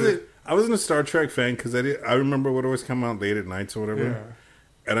 See, I wasn't a Star Trek fan because I remember what always come out late at nights or whatever. Yeah.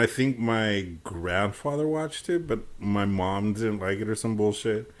 And I think my grandfather watched it, but my mom didn't like it or some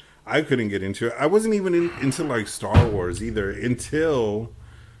bullshit. I couldn't get into it. I wasn't even into like Star Wars either until,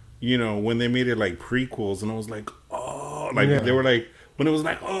 when they made it like prequels, and I was like, oh, like they were like, when it was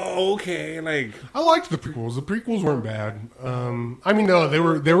like, oh, okay, like I liked the prequels. The prequels weren't bad. I mean, no, they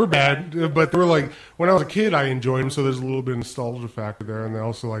were bad, but they were like when I was a kid, I enjoyed them. So there's a little bit of nostalgia factor there, and they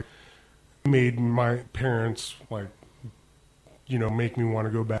also like made my parents like, make me want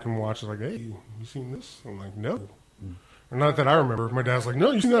to go back and watch it. Like, hey, you seen this? I'm like, no. Or not that I remember. My dad's like,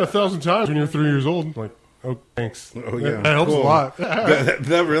 no, you've seen that 1,000 times when you're 3 years old. I'm like, oh, thanks. Oh, yeah. That helps a lot.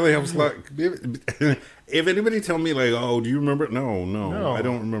 that really helps a lot. If anybody tell me, like, oh, do you remember? No, I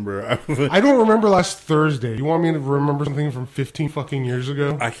don't remember. I don't remember last Thursday. You want me to remember something from 15 fucking years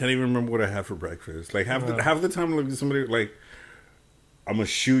ago? I can't even remember what I had for breakfast. Like, half the time I look at somebody, like, I'm going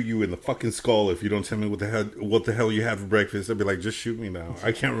to shoot you in the fucking skull if you don't tell me what the hell you had for breakfast. I'd be like, just shoot me now.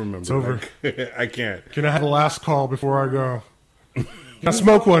 I can't remember. It's over. Like, I can't. Can I have the last call before I go? Can I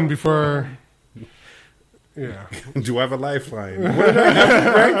smoke one before... Yeah. Do I have a lifeline? What did I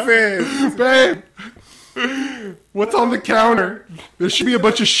have for breakfast? Babe, what's on the counter? There should be a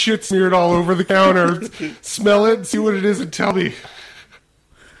bunch of shit smeared all over the counter. Smell it, see what it is, and tell me.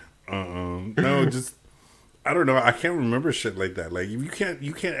 No, just... I don't know. I can't remember shit like that. Like, you can't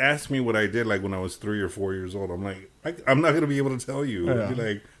ask me what I did like when I was 3 or 4 years old. I'm like, I'm not gonna be able to tell you. Yeah. Be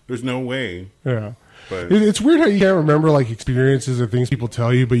like, there's no way. Yeah, but it's weird how you can't remember like experiences or things people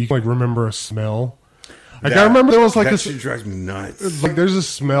tell you, but you can like remember a smell. Like I remember there was like that shit drives me nuts. Like there's a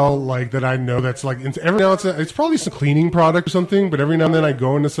smell like that I know that's like every now and then it's probably some cleaning product or something, but every now and then I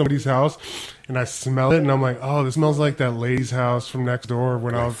go into somebody's house and I smell it and I'm like, oh, this smells like that lady's house from next door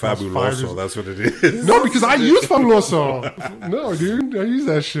when I was Fabuloso. That's what it is. No, because I use Fabuloso. No, dude, I use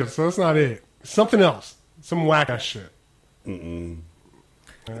that shit, so that's not it. Something else, some whack ass shit.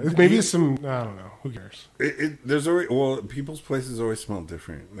 Maybe it's some, I don't know. Who cares? There's always people's places always smell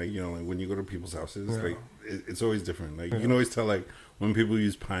different. Like like when you go to people's houses, like it's always different. Like you can always tell like when people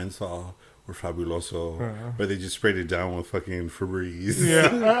use Pine Sol or Fabuloso, but they just sprayed it down with fucking Febreze.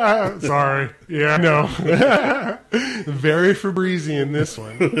 Yeah, sorry. Yeah, no. Very Febreze in this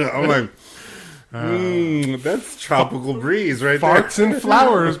one. I'm like, that's tropical breeze right there. Farts and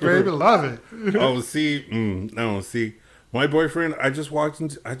flowers, baby, love it. Oh, see, see. My boyfriend, I just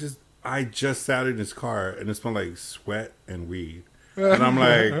sat in his car and it smelled like sweat and weed. And I'm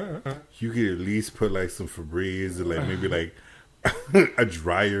like, you could at least put like some Febreze or like maybe like a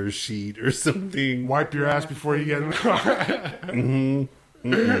dryer sheet or something. Wipe your ass before you get in the car.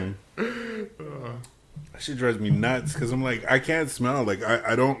 That shit drives me nuts because I'm like, I can't smell. Like,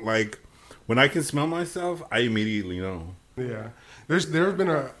 I don't like, when I can smell myself, I immediately know. Yeah. There have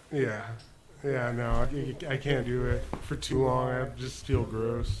been Yeah, no, I can't do it for too long. I just feel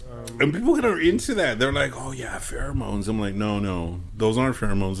gross. And people that are into that, they're like, "Oh yeah, pheromones." I'm like, "No, those aren't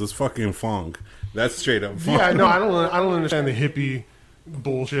pheromones. It's fucking funk. That's straight up funk." Yeah, no, I don't understand the hippie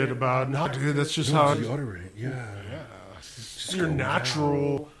bullshit about. No, dude, that's just how deodorant. Yeah. Just your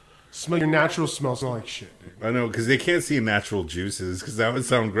natural smell. Your natural smell like shit, dude. I know because they can't see natural juices because that would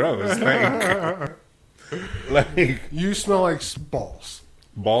sound gross. Like you smell like balls.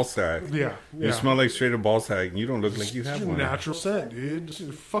 Ball sack. Yeah. You smell like straight up ball sack, and you don't look like you have one. Natural scent, dude.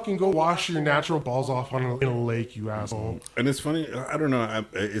 Just fucking go wash your natural balls off in a lake, you asshole. And it's funny. I don't know,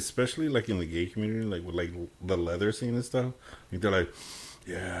 especially like in the gay community, like with like the leather scene and stuff. Like they're like,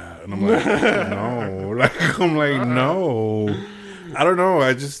 yeah, and I'm like, no, like I'm like, no. I don't know.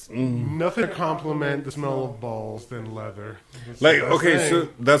 I just Nothing to compliment the smell of balls than leather. That's like the best okay, thing. so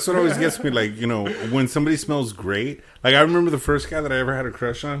that's what always gets me. Like when somebody smells great. Like I remember the first guy that I ever had a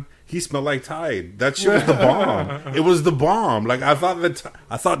crush on. He smelled like Tide. That shit was the bomb. It was the bomb. Like I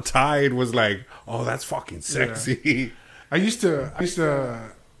thought Tide was like, oh, that's fucking sexy. I used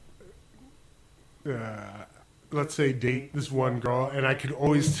to let's say date this one girl, and I could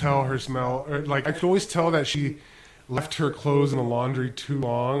always tell her smell, or like I could always tell that she left her clothes in the laundry too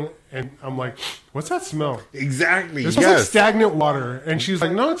long, and I'm like, what's that smell? Exactly. It smells like stagnant water, and she's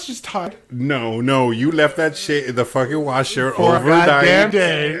like, no, it's just Tide. No, you left that shit in the fucking washer For a overnight. goddamn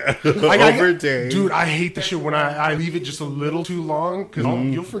day. Overday. Dude, I hate the shit when I leave it just a little too long, because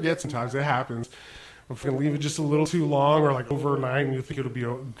you'll forget sometimes. It happens. If you leave it just a little too long, or like overnight, and you think it'll be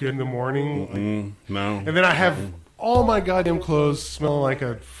good in the morning. No. And then I have all my goddamn clothes smelling like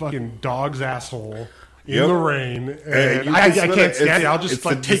a fucking dog's asshole in the rain. And you I can smell can't stand it. I'll just it's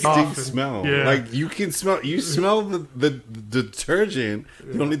like a take it off. distinct And, smell. Yeah. Like you smell the detergent.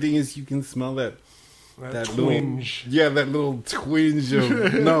 The only thing is you can smell that twinge. that little twinge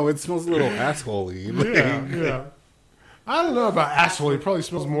of no, it smells a little asshole-y. Yeah. I don't know about asshole. It probably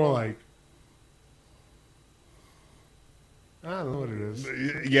smells more like, I don't know what it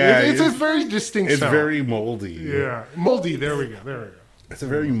is. Yeah, It's a very distinct it's smell. very moldy. Yeah. Moldy. There we go. It's a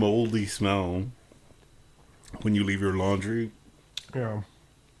very moldy smell when you leave your laundry. Yeah.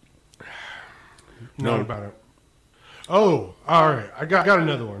 Not about it. Oh, all right. I got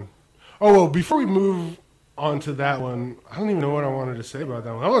another one. Oh, well, before we move on to that one, I don't even know what I wanted to say about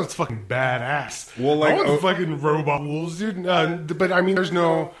that one. That one's fucking badass. Well, like, I want the fucking robot wolves, dude. But I mean, there's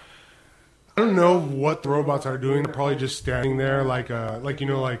no. I don't know what the robots are doing. They're probably just standing there like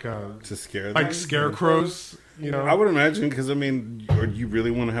To scare them? like scarecrows. I would imagine, because I mean, or do you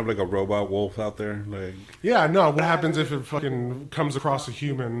really want to have like a robot wolf out there? Like, Yeah, no. What happens if it fucking comes across a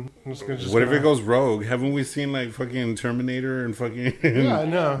human? It's gonna just what if it goes rogue? Haven't we seen like fucking Terminator and fucking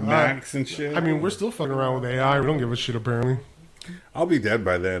Max and shit? I mean, we're still fucking around with AI. We don't give a shit apparently. I'll be dead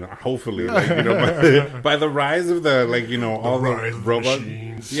by then, hopefully. Like, by the rise of the all the rise of the robot,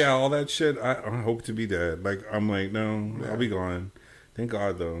 machines. all that shit. I hope to be dead. Like I'm like, no, I'll be gone. Thank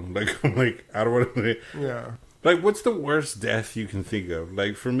God though. Like I'm like, I don't want to. Yeah. Like, what's the worst death you can think of?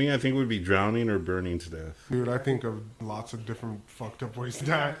 Like, for me, I think it would be drowning or burning to death. Dude, I think of lots of different fucked up ways to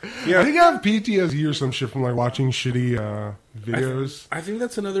die. Yeah. I think I have PTSD or some shit from like watching shitty videos. I think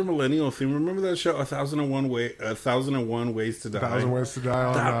that's another millennial thing. Remember that show, 1001 Ways to Die? 1,000 Ways to Die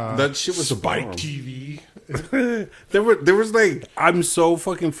on that shit was Spike a bomb. TV. there was like, I'm so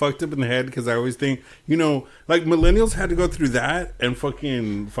fucking fucked up in the head because I always think, like millennials had to go through that and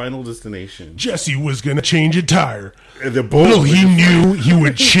fucking Final Destination. Jesse was gonna change a tire. And the Little he knew he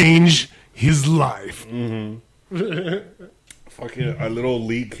would change his life. Fucking a little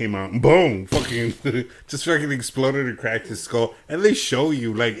leak came out and boom, fucking just fucking exploded and cracked his skull. And they show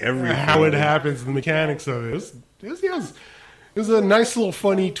you like everything. How it happens, the mechanics of it. It was a nice little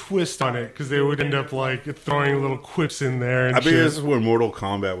funny twist on it because they would end up like throwing little quips in there. And I mean, shit. this is where Mortal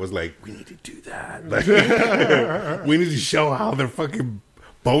Kombat was like, we need to do that. Like, we need to show how their fucking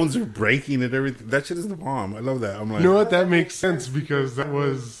bones are breaking and everything. That shit is the bomb. I love that. I'm like, You know what? That makes sense because that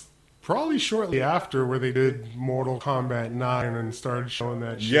was probably shortly after where they did Mortal Kombat 9 and started showing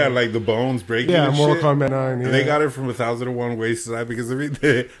that shit. yeah, like the bones breaking. Yeah, and Mortal shit. Kombat 9. Yeah. They got it from 1001 Ways to Die because I mean,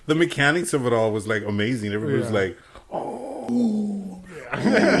 the mechanics of it all was like amazing. Everybody was like, oh,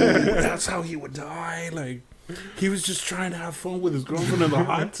 that's how he would die. Like, he was just trying to have fun with his girlfriend in the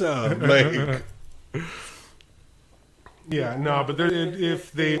hot tub. Like, Yeah, no, but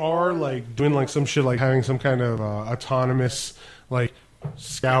if they are like doing like some shit, like having some kind of autonomous like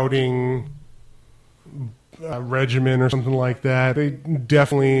scouting regimen or something like that, they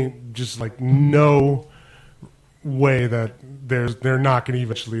definitely just like no way that they're not going to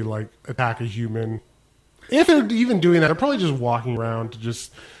eventually like attack a human. If they're even doing that, they're probably just walking around to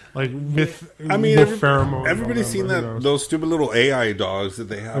just like with pheromones. Everybody's seen those stupid little AI dogs that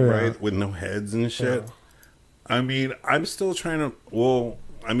they have, right, with no heads and shit. Yeah. I mean, I'm still trying to. Well,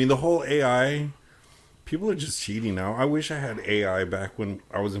 I mean, the whole AI. People are just cheating now. I wish I had AI back when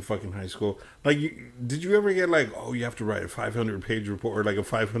I was in fucking high school. Like, did you ever get like, oh, you have to write a 500-page report or like a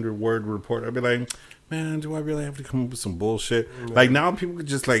 500-word report? I'd be like, man, do I really have to come up with some bullshit? Yeah. Like now, people could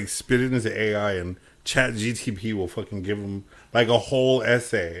just like spit it into AI and Chat GTP will fucking give them like a whole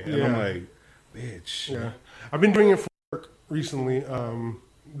essay, and I'm like, bitch. Yeah, I've been doing it for work recently.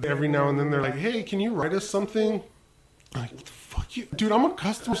 Every now and then they're like, hey, can you write us something? I'm like, what the fuck you... Dude, I'm a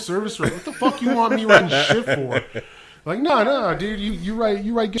customer service rep. What the fuck you want me writing shit for? Like, no, dude, you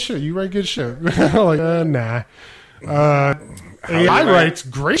write good shit. You write good shit. I'm like, nah. AI writes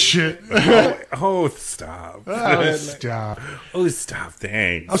great shit. Stop. Stop. Oh, stop.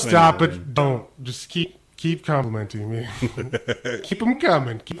 Thanks. I'll stop, but don't. Just keep complimenting me. Keep them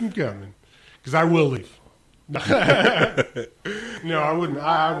coming. Keep them coming. Because I will leave. No, I wouldn't.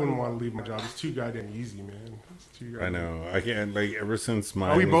 I wouldn't want to leave my job. It's too goddamn easy, man. It's too I know. I can't, like, ever since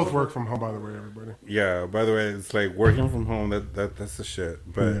my... we both work from home, by the way, everybody. Yeah, by the way, it's like working from home, that's the shit.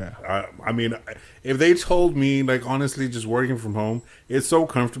 But, Yeah. I mean, if they told me, like, honestly, just working from home, it's so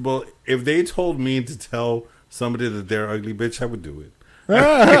comfortable. If they told me to tell somebody that they're ugly, bitch, I would do it.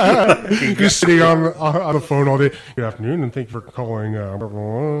 You're sitting on the phone all day. Good afternoon, and thank you for calling. You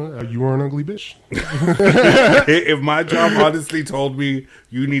are an ugly bitch. If my job honestly told me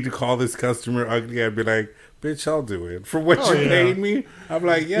you need to call this customer ugly, I'd be like, bitch, I'll do it. For what you paid me, I'm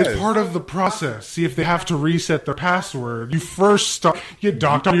like, yes. It's part of the process. See, if they have to reset their password, you first start, get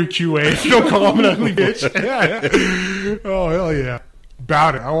docked on your QA if you don't call them an ugly bitch. Oh, hell yeah.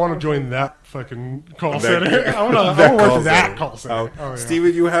 About it. I want to join that fucking call center. I want to work for that call center. Oh, yeah.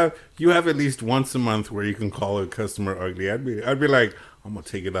 Steven, you have at least once a month where you can call a customer ugly. I'd be like, I'm gonna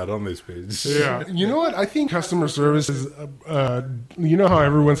take it out on this bitch. Yeah. You know what? I think customer service is, you know how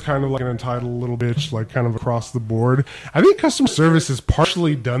everyone's kind of like an entitled little bitch, like kind of across the board. I think customer service has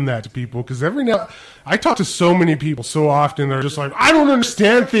partially done that to people because I talk to so many people so often. They're just like, I don't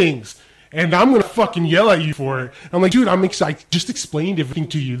understand things. And I'm going to fucking yell at you for it. I'm like, dude, I just explained everything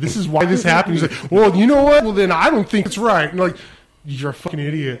to you. This is why this happened. He's like, well, you know what? Well, then I don't think it's right. And like, you're a fucking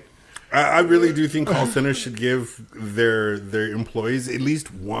idiot. I really do think call centers should give their employees at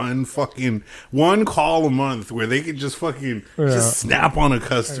least one call a month where they can just fucking just snap on a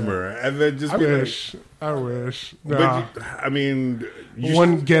customer and then just I wish. Nah. But I mean,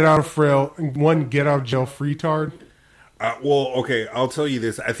 one get out of jail freetard. Well, okay, I'll tell you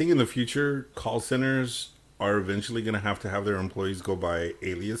this. I think in the future, call centers are eventually going to have their employees go by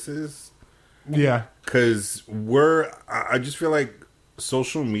aliases. Yeah. Because I just feel like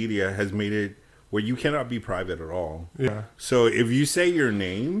social media has made it where you cannot be private at all. Yeah. So if you say your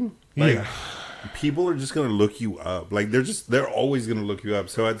name, like, people are just going to look you up. Like, they're always going to look you up.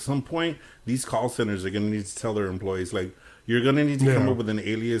 So at some point, these call centers are going to need to tell their employees, like, you're going to need to come up with an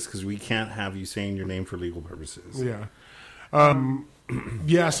alias because we can't have you saying your name for legal purposes. Yeah.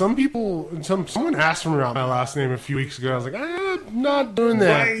 Some people, someone asked me about my last name a few weeks ago. I was like, I'm not doing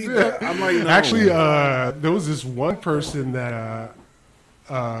that. Right. I'm like, no. Actually, there was this one person that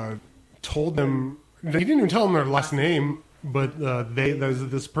told them, they didn't even tell them their last name, but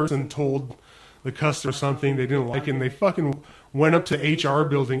this person told the customer something they didn't like, and they fucking went up to the HR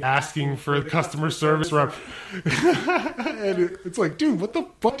building asking for a customer service rep. And it's like, dude, what the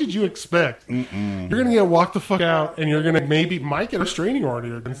fuck did you expect? You're gonna get walked the fuck out, and you're gonna might get a restraining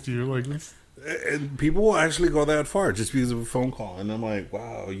order against you. Like, and people will actually go that far just because of a phone call, and I'm like,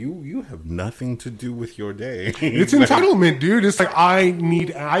 wow, you have nothing to do with your day. It's entitlement, dude. It's like, I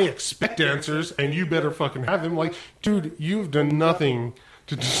expect answers, and you better fucking have them. Like, dude, you've done nothing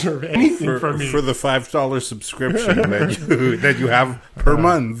to deserve anything from me for the $5 subscription that you have per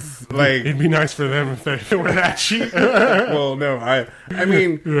month. Like, it'd be nice for them if they were that cheap. Well, no, I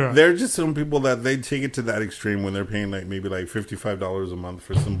mean, there are just some people that they take it to that extreme when they're paying like maybe like $55 a month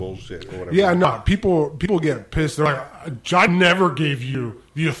for some bullshit or whatever. Yeah, no, people get pissed. They're like, I never gave you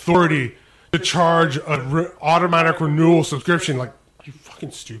the authority to charge a automatic renewal subscription. Like, you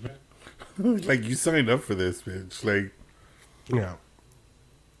fucking stupid. Like, you signed up for this, bitch. Like, yeah.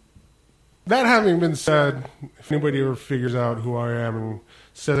 That having been said, if anybody ever figures out who I am and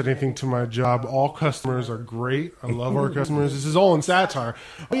says anything to my job, all customers are great. I love our customers. This is all in satire.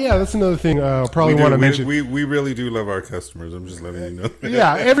 Oh yeah, that's another thing probably want to mention. We really do love our customers. I'm just letting you know.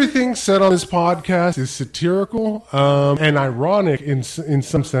 Yeah, everything said on this podcast is satirical and ironic in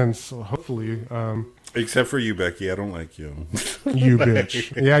some sense, hopefully. Except for you, Becky. I don't like you. You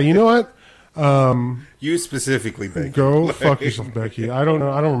bitch. Yeah, you know what? You specifically, Becky. Go fuck yourself, Becky. I don't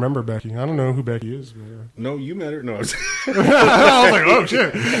know. I don't remember Becky. I don't know who Becky is. But, no, you met her. No, I was like, oh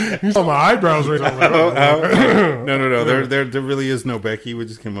shit. You saw my eyebrows right now. Like, no. There really is no Becky. We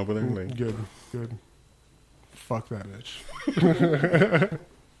just came up with her. Like, good. Fuck that bitch.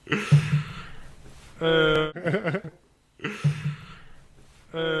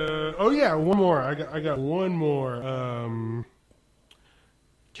 Oh yeah, one more. I got one more.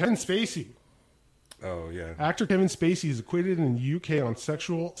 Kevin Spacey. Oh, yeah. Actor Kevin Spacey is acquitted in the UK on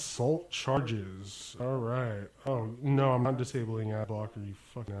sexual assault charges. All right. Oh, no, I'm not disabling ad blocker, you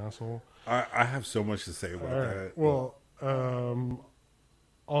fucking asshole. I have so much to say about that. Well,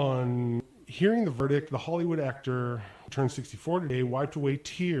 on hearing the verdict, the Hollywood actor, who turned 64 today, wiped away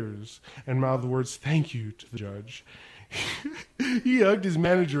tears and mouthed the words, "Thank you," to the judge. He hugged his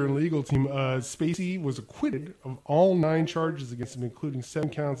manager and legal team. Spacey was acquitted of all 9 charges against him, including 7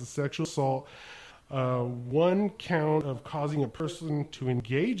 counts of sexual assault, 1 count of causing a person to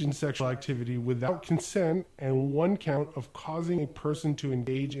engage in sexual activity without consent, and 1 count of causing a person to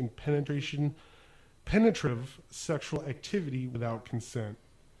engage in penetrative sexual activity without consent.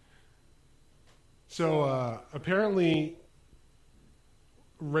 So apparently,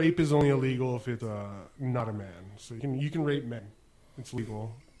 rape is only illegal if it's not a man. So you can rape men. It's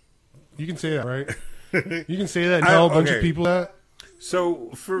legal. You can say that, right? You can say that and tell a bunch of people that. So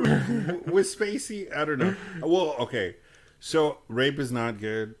with Spacey, I don't know. Well, okay. So rape is not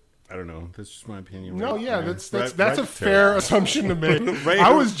good. I don't know. That's just my opinion. No, rape, yeah, man. that's a fair assumption to make.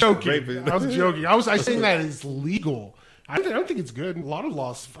 I was joking. I was joking. I was saying that it's legal. I don't think it's good. A lot of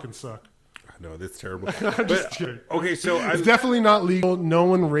laws fucking suck. No, that's terrible. I'm just kidding. Okay, so it's definitely not legal. No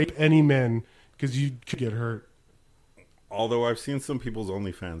one rape any men because you could get hurt. Although I've seen some people's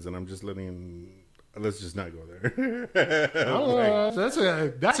OnlyFans, and I'm just letting. Let's just not go there. That's a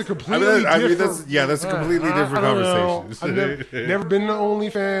completely different. That's a completely different conversation. I've never been to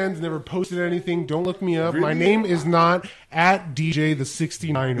OnlyFans. Never posted anything. Don't look me up. Really? My name is not at DJ the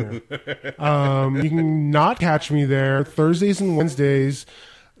 69er. You can not catch me there Thursdays and Wednesdays.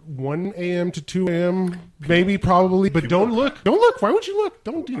 1 a.m. to 2 a.m. Maybe, probably, but don't look. Don't look. Why would you look?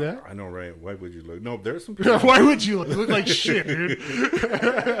 Don't do that. I know, right? Why would you look? No, there's some people. Why would you look? You look like shit, dude.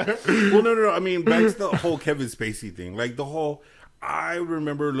 Well, no. I mean, back to the whole Kevin Spacey thing. Like, the whole... I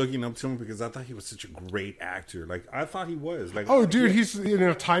remember looking up to him because I thought he was such a great actor. Like, I thought he was. Like, oh, dude, he's in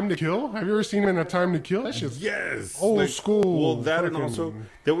A Time to Kill. Have you ever seen him in A Time to Kill? That shit's old school. Well, that and also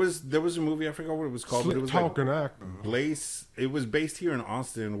there was a movie, I forgot what it was called, but it was talking like Blaze. It was based here in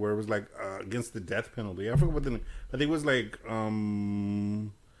Austin, where it was like against the death penalty. I forgot what I think it was like.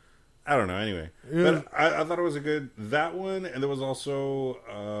 I don't know. Anyway, but I thought it was a good that one, and there was also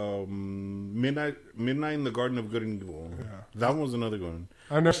Midnight in the Garden of Good and Evil. Yeah. That one was another one.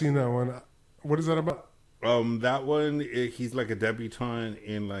 I've never seen that one. What is that about? That one, he's like a debutante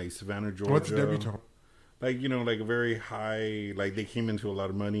in like Savannah, Georgia. What's a debutante? Like, like a very high, like they came into a lot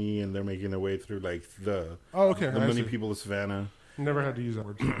of money and they're making their way through like the money people of Savannah. Never had to use that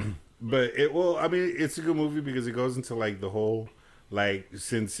word. But it's a good movie because it goes into like the whole. Like,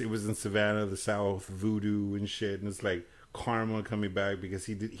 since it was in Savannah, the South, voodoo and shit, and it's like karma coming back because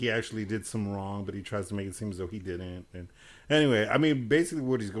he actually did some wrong, but he tries to make it seem as though he didn't. And anyway, I mean, basically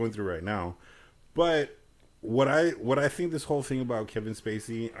what he's going through right now. But what I think this whole thing about Kevin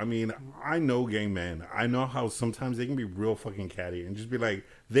Spacey, I mean, I know gay men. I know how sometimes they can be real fucking catty and just be like,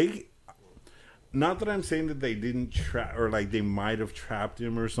 not that I'm saying that they didn't trap or like they might have trapped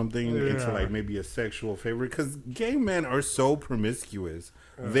him or something into like maybe a sexual favor, because gay men are so promiscuous.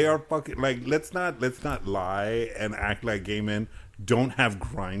 They are fucking like let's not lie and act like gay men don't have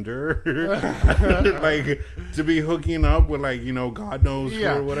Grindr like to be hooking up with like God knows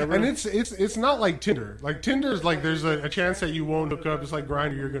or whatever. And it's not like Tinder. Like Tinder's like there's a chance that you won't hook up. It's like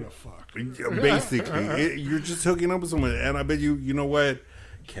Grindr, you're gonna fuck. Basically, you're just hooking up with someone, and I bet you know what.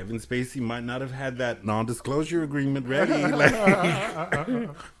 Kevin Spacey might not have had that non-disclosure agreement ready.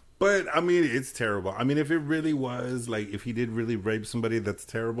 But, I mean, it's terrible. I mean, if it really was, like, if he did really rape somebody, that's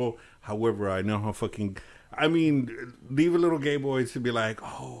terrible. However, I know how fucking... I mean, leave a little gay boy to be like,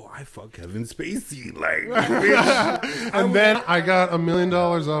 oh, I fuck Kevin Spacey. Like, bitch. And then I got $1 million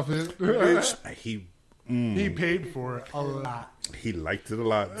off it. Bitch, he paid for it a lot. He liked it a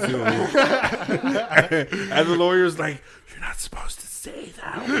lot, too. And the lawyer's like, you're not supposed to say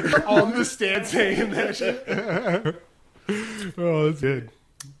that. On the stand saying that shit. Oh, that's good.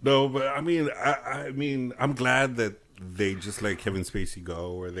 No, but I mean, I'm glad that they just let Kevin Spacey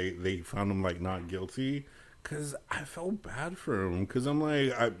go, or they found him like not guilty, because I felt bad for him. Because I'm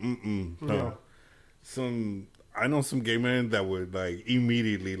like, no. I know some gay men that would like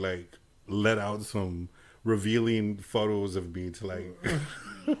immediately like let out some revealing photos of me to like.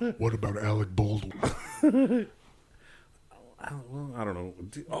 What about Alec Baldwin? I don't know.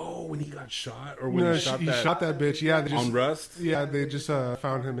 Oh, when he got shot, or when he shot that bitch. Yeah, on Rust. Yeah, they just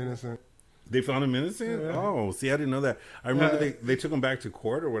found him innocent. They found him innocent. Yeah. Oh, see, I didn't know that. I remember they took him back to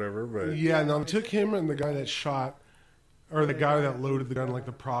court or whatever. But yeah, no, they took him and the guy that shot, or the guy that loaded the gun, like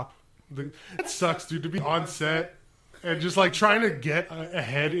the prop. It sucks, dude, to be on set and just like trying to get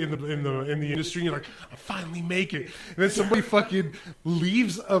ahead in the industry. You're like, I finally make it, and then somebody fucking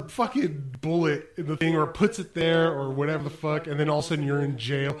leaves a fucking bullet in the thing or puts it there or whatever the fuck, and then all of a sudden you're in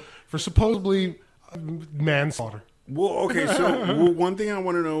jail for supposedly manslaughter. Well, okay, so one thing I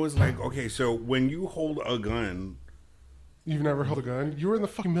want to know is like, okay, so when you hold a gun, You've never held a gun? You were in the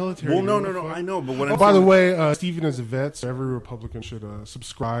fucking military. Well, dude. no. I know, but when Oh, by the way, Stephen is a vet, so every Republican should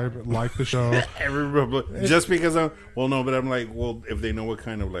subscribe, like the show. just because I'm but I'm like, well, if they know what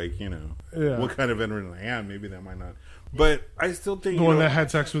kind of like Yeah. what kind of veteran I am, maybe that might not. But I still think The one that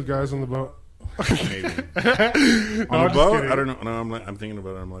had sex with guys on the boat. maybe on I'm a just boat. kidding. I don't know. No, I'm thinking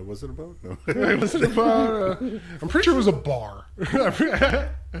about it. I'm like, was it a boat? No. Was it about, I'm pretty sure it was a bar.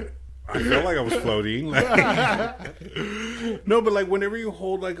 I felt like I was floating. No, but like whenever you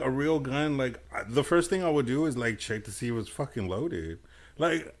hold like a real gun, like the first thing I would do is like check to see if it's fucking loaded.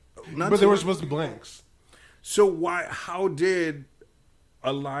 Like, But there were supposed to be blanks. So why? How did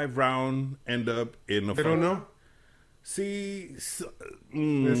a live round end up in a? They don't know. See,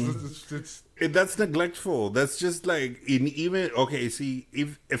 It's that's neglectful. That's just like okay. See,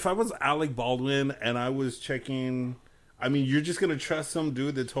 if I was Alec Baldwin and I was checking. I mean, you're just gonna trust some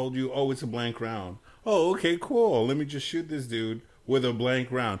dude that told you, "Oh, it's a blank round." Oh, okay, cool. Let me just shoot this dude with a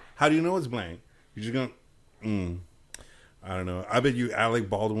blank round. How do you know it's blank? You're just gonna. I don't know. I bet you Alec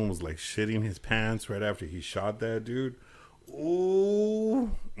Baldwin was like shitting his pants right after he shot that dude.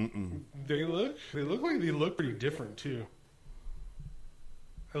 Ooh. They look like they look pretty different too.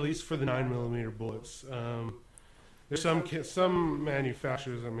 At least for the 9mm bullets. There's some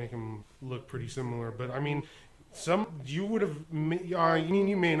manufacturers that make them look pretty similar, but I mean. You would have.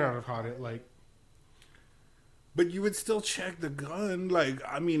 You may not have caught it. Like, but you would still check the gun. Like,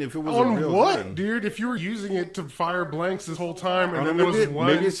 I mean, if it was on a real what, gun. dude? If you were using it to fire blanks this whole time, and then there was one.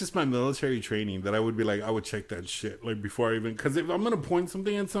 Maybe it's just my military training that I would be like, I would check that shit like before I even. Because if I'm gonna point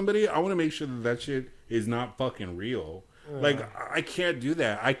something at somebody, I want to make sure that shit is not fucking real. Like, I can't do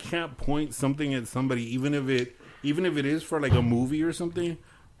that. I can't point something at somebody, even if it is for like a movie or something.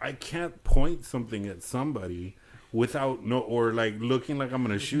 I can't point something at somebody without or like looking like I'm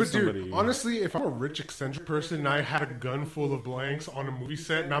gonna shoot somebody. Dude, honestly, if I'm a rich eccentric person and I had a gun full of blanks on a movie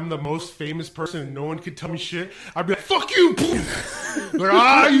set and I'm the most famous person and no one could tell me shit, I'd be like, "Fuck you!"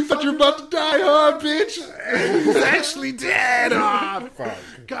 Like, you thought you were about to die, huh, bitch? He's actually dead. Fuck.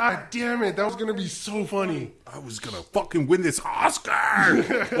 God damn it, that was gonna be so funny. I was gonna fucking win this Oscar.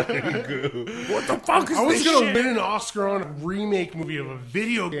 What the fuck is this? I was gonna shit? win an Oscar on a remake movie of a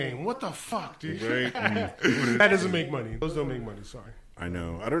video game. What the fuck, dude? Right? That doesn't make money. Those don't make money. Sorry. I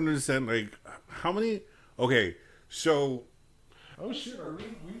know. I don't understand. Like, how many? Okay, so Oh shit, are we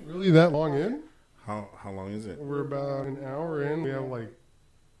really that long in? how long is it? We're about an hour in. We have like,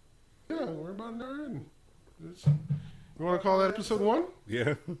 we're about an hour in. You want to call that episode 1?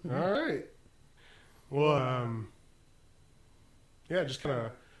 Yeah. All right. Well, just kind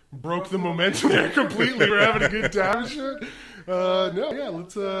of broke the momentum there completely. We're having a good time and shit.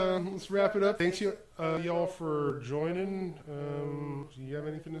 Let's wrap it up. Thanks y'all for joining. Do you have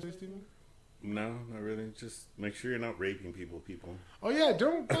anything to say, Steven? No, not really. Just make sure you're not raping people. Oh yeah,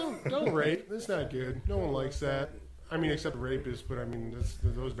 don't rape. That's not good. No one likes that. I mean, except rapists, but I mean,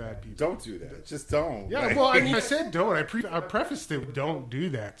 those bad people. Don't do that. Just don't. Yeah, Like, well, I mean, I said don't. I prefaced it with don't do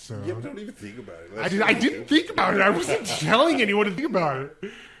that. So yeah, but don't even think about it. I didn't think about it. I wasn't telling anyone to think about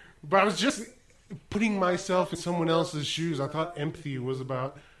it. But I was just putting myself in someone else's shoes. I thought empathy was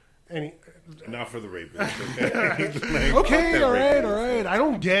about any. Not for the rapist. Okay. Like, Okay, fuck all that right, rapist. all right. I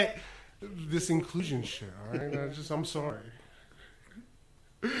don't get this inclusion shit. All right, I'm sorry.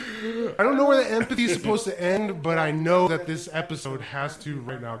 I don't know where the empathy is supposed to end, but I know that this episode has to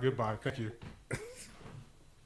right now. Goodbye. Thank you.